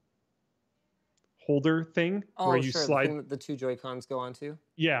holder thing where you slide. The thing that the two Joy-Cons go onto.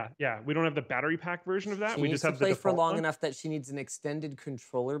 Yeah. We don't have the battery pack version of that. We just have the default for long one. Enough that she needs an extended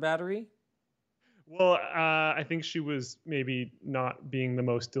controller battery. Well, I think she was maybe not being the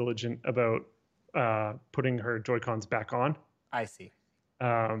most diligent about putting her Joy-Cons back on. I see.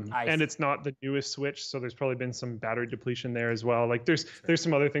 And it's not the newest Switch, so there's probably been some battery depletion there as well. There's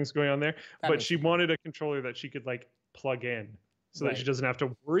some other things going on there, but she wanted a controller that she could plug in. So that she doesn't have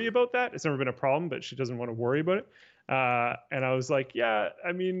to worry about that. It's never been a problem, but she doesn't want to worry about it. And I was like, yeah,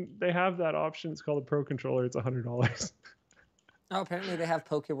 I mean, they have that option. It's called a Pro Controller. It's $100. Oh, apparently they have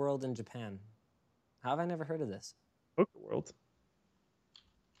Poke World in Japan. How have I never heard of this? Poke World.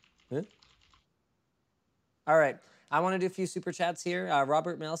 Huh? All right. I want to do a few super chats here.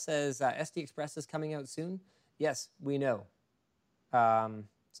 Robert Mel says, SD Express is coming out soon. Yes, we know.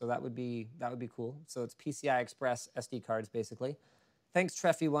 So that would be cool. So it's PCI Express SD cards, basically. Thanks,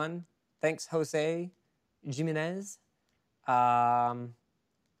 Treffy1. Thanks, Jose Jimenez. Grawl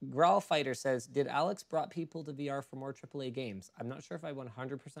Fighter says, did Alex brought people to VR for more AAA games? I'm not sure if I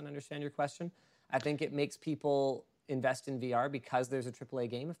 100% understand your question. I think it makes people invest in VR because there's a AAA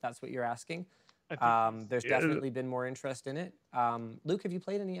game, if that's what you're asking. There's definitely been more interest in it. Luke, have you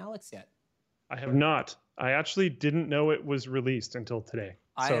played any Alex yet? I have not. I actually didn't know it was released until today.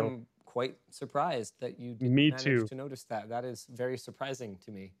 I am quite surprised that you didn't manage to notice that. That is very surprising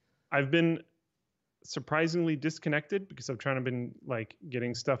to me. I've been surprisingly disconnected because I've trying to been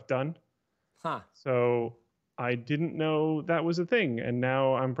getting stuff done. Huh. So I didn't know that was a thing, and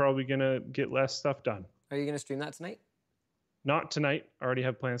now I'm probably gonna get less stuff done. Are you gonna stream that tonight? Not tonight. I already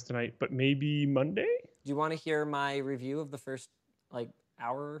have plans tonight, but maybe Monday. Do you want to hear my review of the first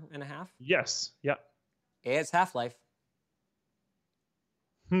hour and a half? Yes. Yeah. It's Half-Life.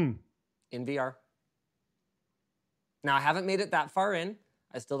 In VR. Now, I haven't made it that far in.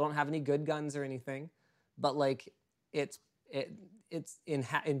 I still don't have any good guns or anything. But, it's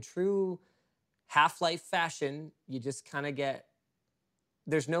in true Half-Life fashion. You just kind of get,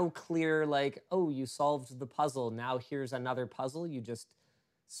 there's no clear like, oh, you solved the puzzle, now here's another puzzle. You just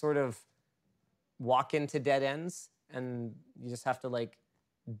sort of walk into dead ends and you just have to like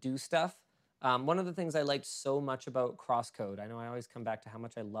do stuff. One of the things I liked so much about Crosscode, I know I always come back to how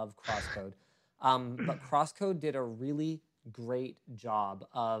much I love Crosscode, but Crosscode did a really great job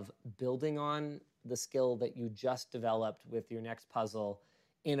of building on the skill that you just developed with your next puzzle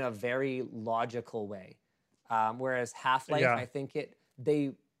in a very logical way. Whereas Half-Life, Yeah. I think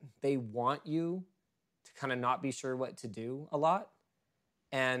they want you to kind of not be sure what to do a lot.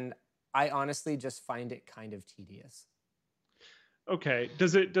 And I honestly just find it kind of tedious. Okay.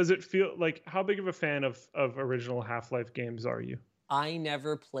 Does it feel like, how big of a fan of original Half-Life games are you? I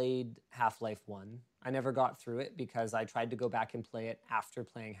never played Half-Life 1. I never got through it because I tried to go back and play it after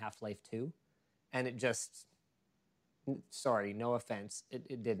playing Half-Life 2. And it just, sorry, no offense,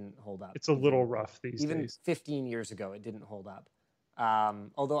 it didn't hold up. It's a little rough these even days. 15 years ago, it didn't hold up.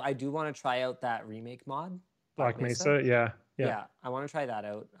 Although I do want to try out that remake mod. Black Mesa, yeah. Yeah, I want to try that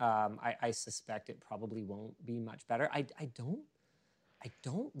out. I suspect it probably won't be much better. I don't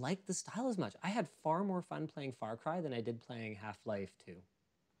like the style as much. I had far more fun playing Far Cry than I did playing Half-Life 2.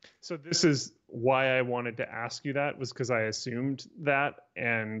 So this is why I wanted to ask you that, was because I assumed that.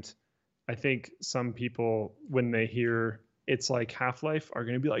 And I think some people, when they hear it's like Half-Life, are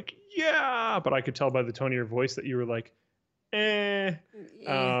going to be like, yeah, but I could tell by the tone of your voice that you were like, eh.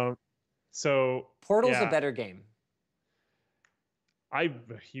 So Portal's a better game. I'm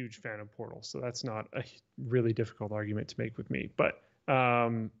a huge fan of Portal, so that's not a really difficult argument to make with me. But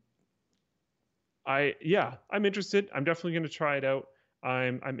I'm interested. I'm definitely going to try it out.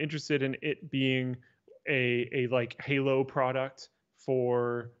 I'm interested in it being a like Halo product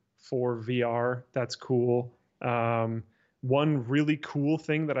for VR. That's cool. One really cool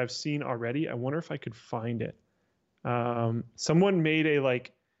thing that I've seen already, I wonder if I could find it. Someone made a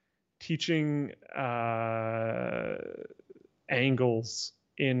like teaching angles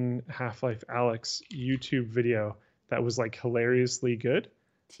in Half-Life Alyx YouTube video that was like hilariously good.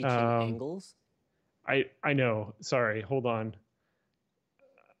 Teaching angles? I know. Sorry, hold on.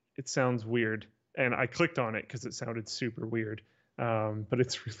 It sounds weird. And I clicked on it because it sounded super weird. But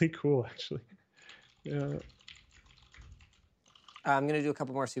it's really cool, actually. Yeah. I'm going to do a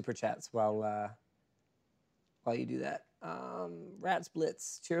couple more super chats while you do that. Rats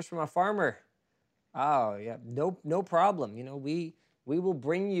Blitz, cheers from a farmer. Oh, yeah, no problem. You know, we will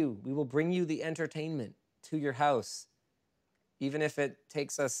bring you the entertainment to your house, even if it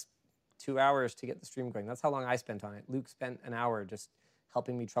takes us 2 hours to get the stream going. That's how long I spent on it. Luke spent an hour just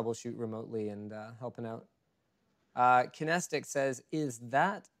helping me troubleshoot remotely and helping out. Kinestic says, is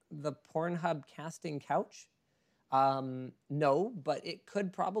that the Pornhub casting couch? No, but it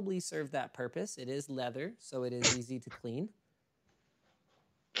could probably serve that purpose. It is leather, so it is easy to clean.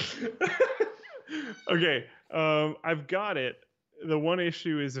 Okay, I've got it. The one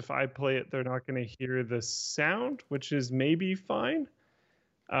issue is if I play it, they're not going to hear the sound, which is maybe fine.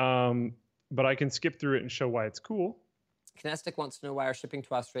 But I can skip through it and show why it's cool. Kinestic wants to know why our shipping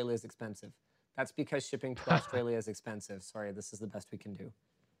to Australia is expensive. That's because shipping to Australia is expensive. Sorry, this is the best we can do.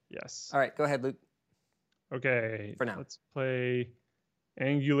 Yes. All right, go ahead, Luke. Okay. For now. Let's play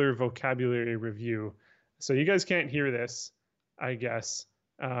Angular vocabulary review. So you guys can't hear this, I guess.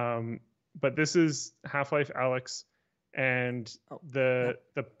 But this is Half-Life Alyx, and the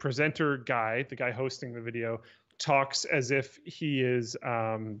presenter guy, the guy hosting the video, talks as if he is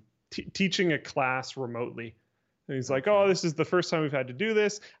teaching a class remotely. And he's like, oh, this is the first time we've had to do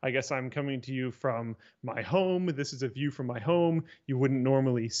this. I guess I'm coming to you from my home. This is a view from my home. You wouldn't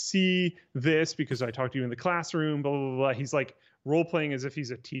normally see this because I talked to you in the classroom, blah, blah, blah. He's like role-playing as if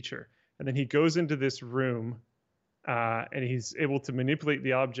he's a teacher. And then he goes into this room and he's able to manipulate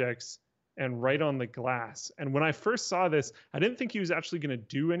the objects and write on the glass. And when I first saw this, I didn't think he was actually going to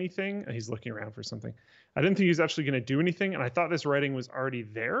do anything. He's looking around for something. I didn't think he was actually going to do anything. And I thought this writing was already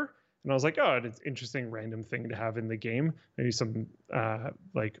there. And I was like, oh, it's an interesting random thing to have in the game. Maybe some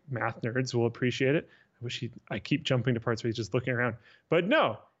like math nerds will appreciate it. I keep jumping to parts where he's just looking around. But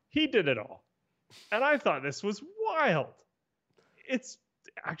no, he did it all. And I thought this was wild. It's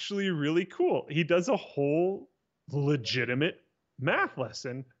actually really cool. He does a whole legitimate math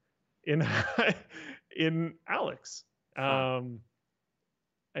lesson in Alyx. And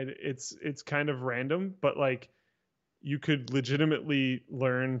it's kind of random, but like you could legitimately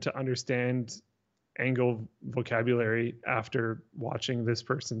learn to understand Angle vocabulary after watching this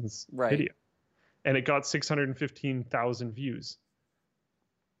person's video. And it got 615,000 views.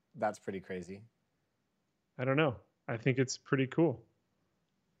 That's pretty crazy. I don't know. I think it's pretty cool.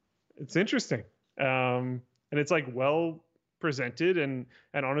 It's interesting. And it's like well presented, and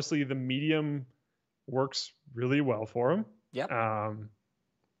honestly, the medium works really well for him. Yep. I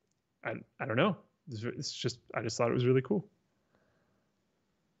don't know. It's just I just thought it was really cool.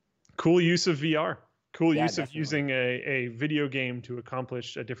 Cool use of VR. Cool use definitely. of using a video game to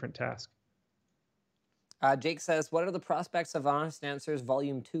accomplish a different task. Jake says, what are the prospects of Honest Answers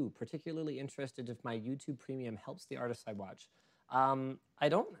Volume 2? Particularly interested if my YouTube Premium helps the artists I watch. I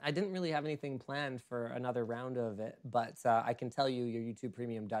didn't really have anything planned for another round of it, but I can tell you your YouTube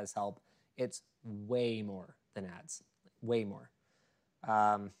Premium does help. It's way more than ads. Way more.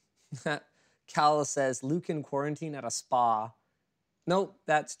 Cal says, Luke in quarantine at a spa. Nope,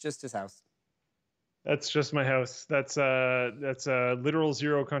 that's just his house. That's just my house. That's a literal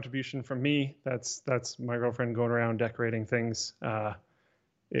zero contribution from me. That's my girlfriend going around decorating things.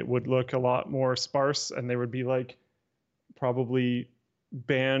 It would look a lot more sparse, and there would be like probably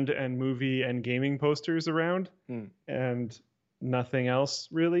band and movie and gaming posters around, and nothing else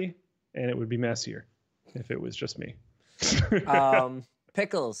really. And it would be messier if it was just me.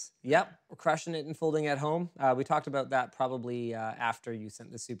 Pickles. Yep, we're crushing it and folding at home. We talked about that probably after you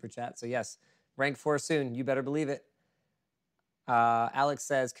sent the super chat. So yes. Rank 4 soon. You better believe it. Alex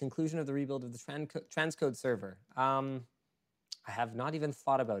says, conclusion of the rebuild of the transcode server. I have not even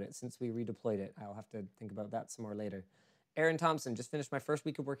thought about it since we redeployed it. I'll have to think about that some more later. Aaron Thompson, just finished my first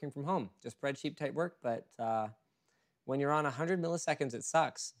week of working from home. Just spreadsheet type work, but when you're on 100 milliseconds, it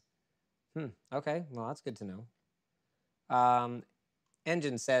sucks. Okay, well, that's good to know.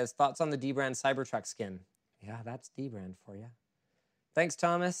 Engine says, thoughts on the D-Brand Cybertruck skin? Yeah, that's D-Brand for you. Thanks,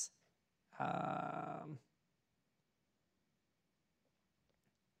 Thomas.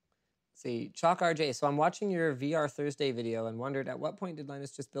 See, Chalk RJ. So I'm watching your VR Thursday video and wondered at what point did Linus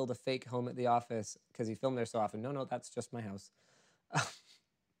just build a fake home at the office because he filmed there so often? No, that's just my house.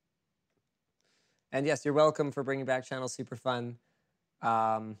 And yes, you're welcome for bringing back channel. Super fun.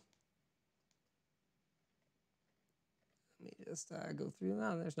 Let me just go through.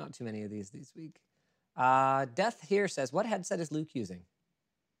 No, there's not too many of these this week. Death here says, what headset is Luke using?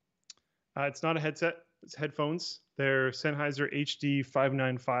 It's not a headset. It's headphones. They're Sennheiser HD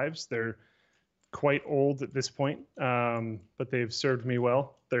 595s. They're quite old at this point, but they've served me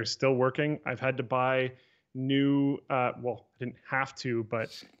well. They're still working. I've had to buy new, well, I didn't have to,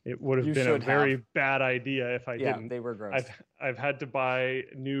 but it would have been a very bad idea if I didn't. Yeah, they were gross. I've had to buy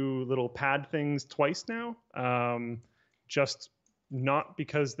new little pad things twice now, just not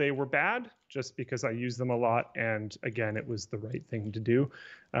because they were bad, just because I use them a lot. And again, it was the right thing to do.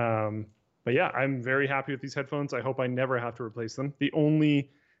 But yeah, I'm very happy with these headphones. I hope I never have to replace them. The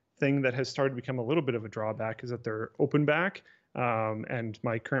only thing that has started to become a little bit of a drawback is that they're open back. And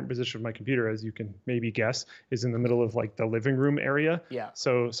my current position of my computer, as you can maybe guess, is in the middle of like the living room area. Yeah.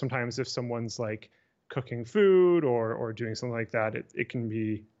 So sometimes if someone's like cooking food or doing something like that, it can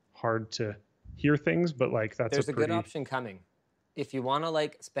be hard to hear things. But like there's a good option coming. If you want to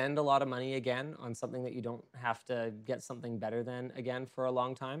like spend a lot of money again on something that you don't have to get something better than again for a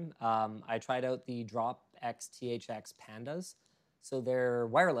long time, I tried out the Drop X THX Pandas. So they're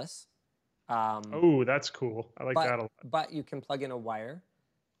wireless. Oh, that's cool. I like that a lot. But you can plug in a wire.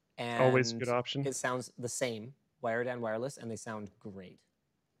 And always a good option. It sounds the same, wired and wireless, and they sound great.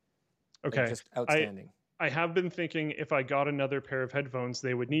 Okay. They're just outstanding. I have been thinking if I got another pair of headphones,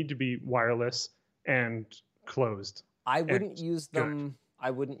 they would need to be wireless and closed. I wouldn't use them. I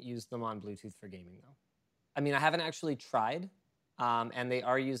wouldn't use them on Bluetooth for gaming, though. I mean, I haven't actually tried, and they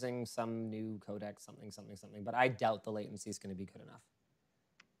are using some new codec, something. But I doubt the latency is going to be good enough.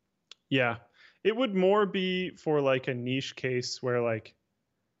 Yeah, it would more be for like a niche case where like,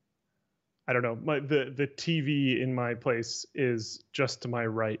 I don't know, the TV in my place is just to my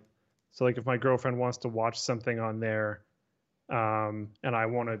right. So like if my girlfriend wants to watch something on there, and I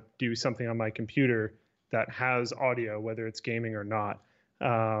want to do something on my computer that has audio, whether it's gaming or not,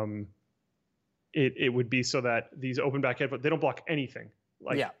 it would be so that these open back headphones, they don't block anything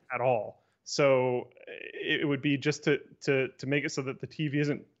at all. So it would be just to make it so that the TV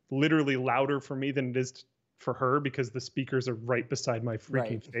isn't literally louder for me than it is for her because the speakers are right beside my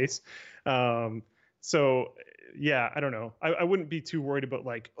freaking face. So yeah, I don't know. I wouldn't be too worried about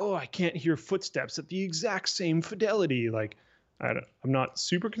like, oh, I can't hear footsteps at the exact same fidelity. Like, I'm not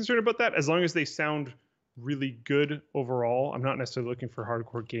super concerned about that as long as they sound really good overall. I'm not necessarily looking for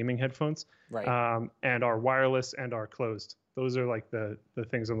hardcore gaming headphones, and are wireless and are closed. Those are like the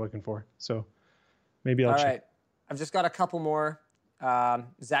things I'm looking for. So maybe I'll check. All right, I've just got a couple more.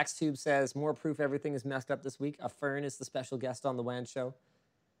 Zach's Tube says, more proof everything is messed up this week. A Fern is the special guest on the WAN show.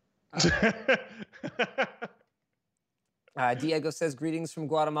 Diego says, greetings from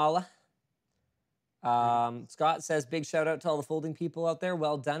Guatemala. Scott says, big shout out to all the folding people out there.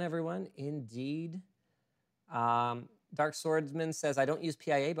 Well done, everyone. Indeed. Dark Swordsman says, I don't use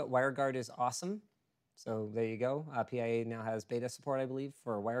PIA, but WireGuard is awesome. So there you go. PIA now has beta support, I believe,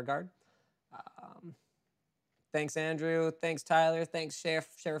 for WireGuard. Thanks, Andrew. Thanks, Tyler. Thanks,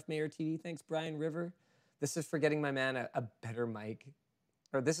 Sheriff Mayor TV. Thanks, Brian River. This is for getting my man a better mic.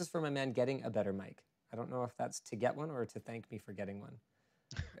 Or this is for my man getting a better mic. I don't know if that's to get one or to thank me for getting one.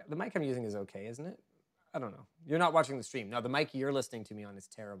 The mic I'm using is okay, isn't it? I don't know. You're not watching the stream. No, the mic you're listening to me on is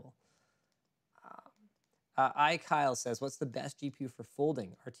terrible. Kyle says, what's the best GPU for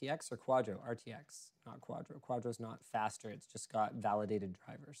folding? RTX or Quadro? RTX, not Quadro. Quadro's not faster. It's just got validated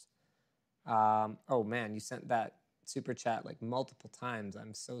drivers. Oh, man, you sent that super chat like multiple times.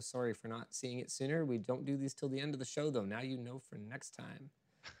 I'm so sorry for not seeing it sooner. We don't do these till the end of the show, though. Now you know for next time.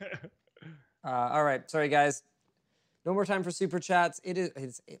 All right. Sorry, guys. No more time for super chats. It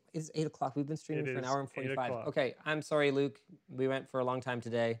is 8 o'clock. We've been streaming for an hour and 45. Okay. I'm sorry, Luke. We went for a long time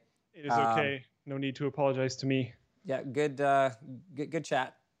today. It is okay. No need to apologize to me. Yeah. Good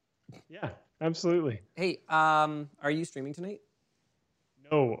chat. Yeah, absolutely. Hey, are you streaming tonight?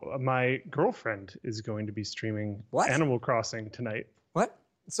 No, my girlfriend is going to be streaming Animal Crossing tonight. What?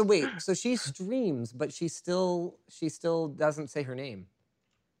 So wait, so she streams, but she still doesn't say her name.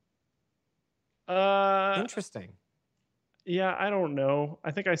 Interesting. Yeah, I don't know.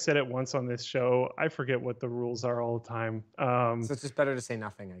 I think I said it once on this show. I forget what the rules are all the time. So it's just better to say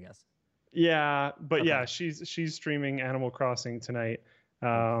nothing, I guess. Yeah, but okay. Yeah, she's streaming Animal Crossing tonight.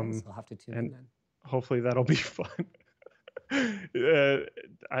 Okay, so I'll have to tune in then. Hopefully that'll be fun.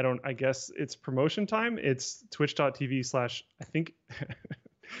 I guess it's promotion time. It's twitch.tv/ I think.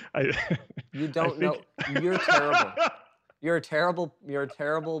 You don't know. You're terrible. You're a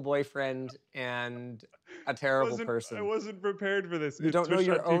terrible boyfriend and a terrible person. I wasn't prepared for this. You don't know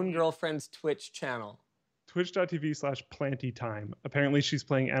your own girlfriend's Twitch channel. Twitch.tv/ Planty Time. Apparently she's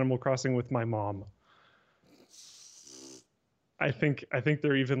playing Animal Crossing with my mom. I think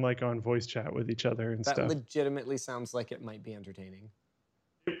they're even like on voice chat with each other and stuff. That legitimately sounds like it might be entertaining.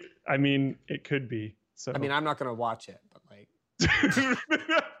 I mean, it could be. So I mean, I'm not going to watch it, but like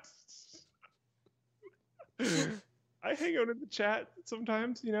I hang out in the chat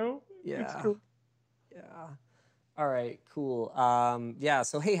sometimes, you know? Yeah. It's cool. Yeah. All right, cool. Yeah,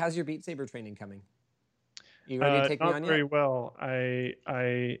 so hey, how's your Beat Saber training coming? You ready to take me on yet? Not very well. I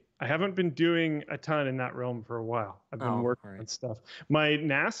haven't been doing a ton in that realm for a while. I've been working on stuff. My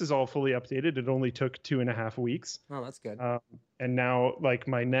NAS is all fully updated. It only took 2.5 weeks. Oh, that's good. And now, like,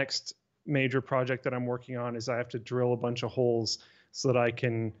 my next major project that I'm working on is I have to drill a bunch of holes so that I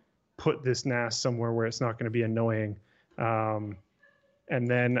can put this NAS somewhere where it's not going to be annoying. And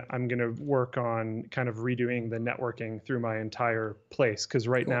then I'm going to work on kind of redoing the networking through my entire place, because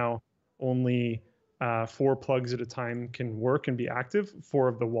right now only 4 plugs at a time can work and be active, 4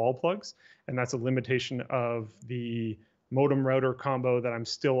 of the wall plugs. And that's a limitation of the modem router combo that I'm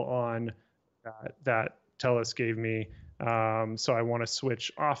still on that TELUS gave me. So I want to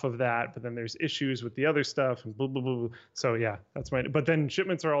switch off of that, but then there's issues with the other stuff and blah, blah, blah. So yeah, but then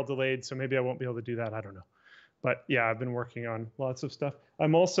shipments are all delayed. So maybe I won't be able to do that. I don't know. But yeah, I've been working on lots of stuff.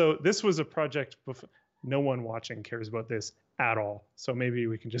 This was a project before. No one watching cares about this at all. So maybe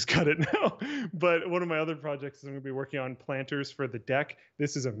we can just cut it now. But one of my other projects is I'm going to be working on planters for the deck.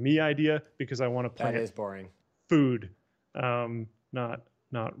 This is a me idea because I want to plant that is boring. Food, not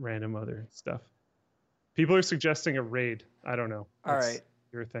random other stuff. People are suggesting a raid. I don't know. All right.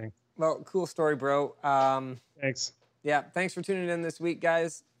 Your thing. Well, cool story, bro. Thanks. Yeah, thanks for tuning in this week,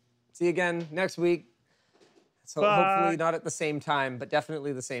 guys. See you again next week. So Bye. hopefully not at the same time, but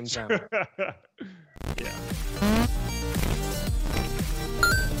definitely the same time. Yeah.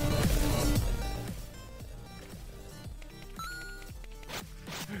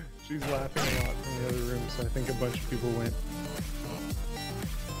 She's laughing a lot from the other room, so I think a bunch of people went.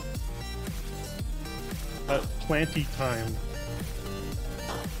 Planty time.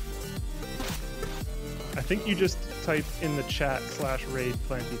 I think you just type in the chat /raid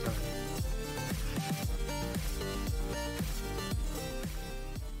planty time.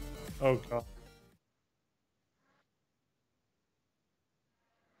 Oh god.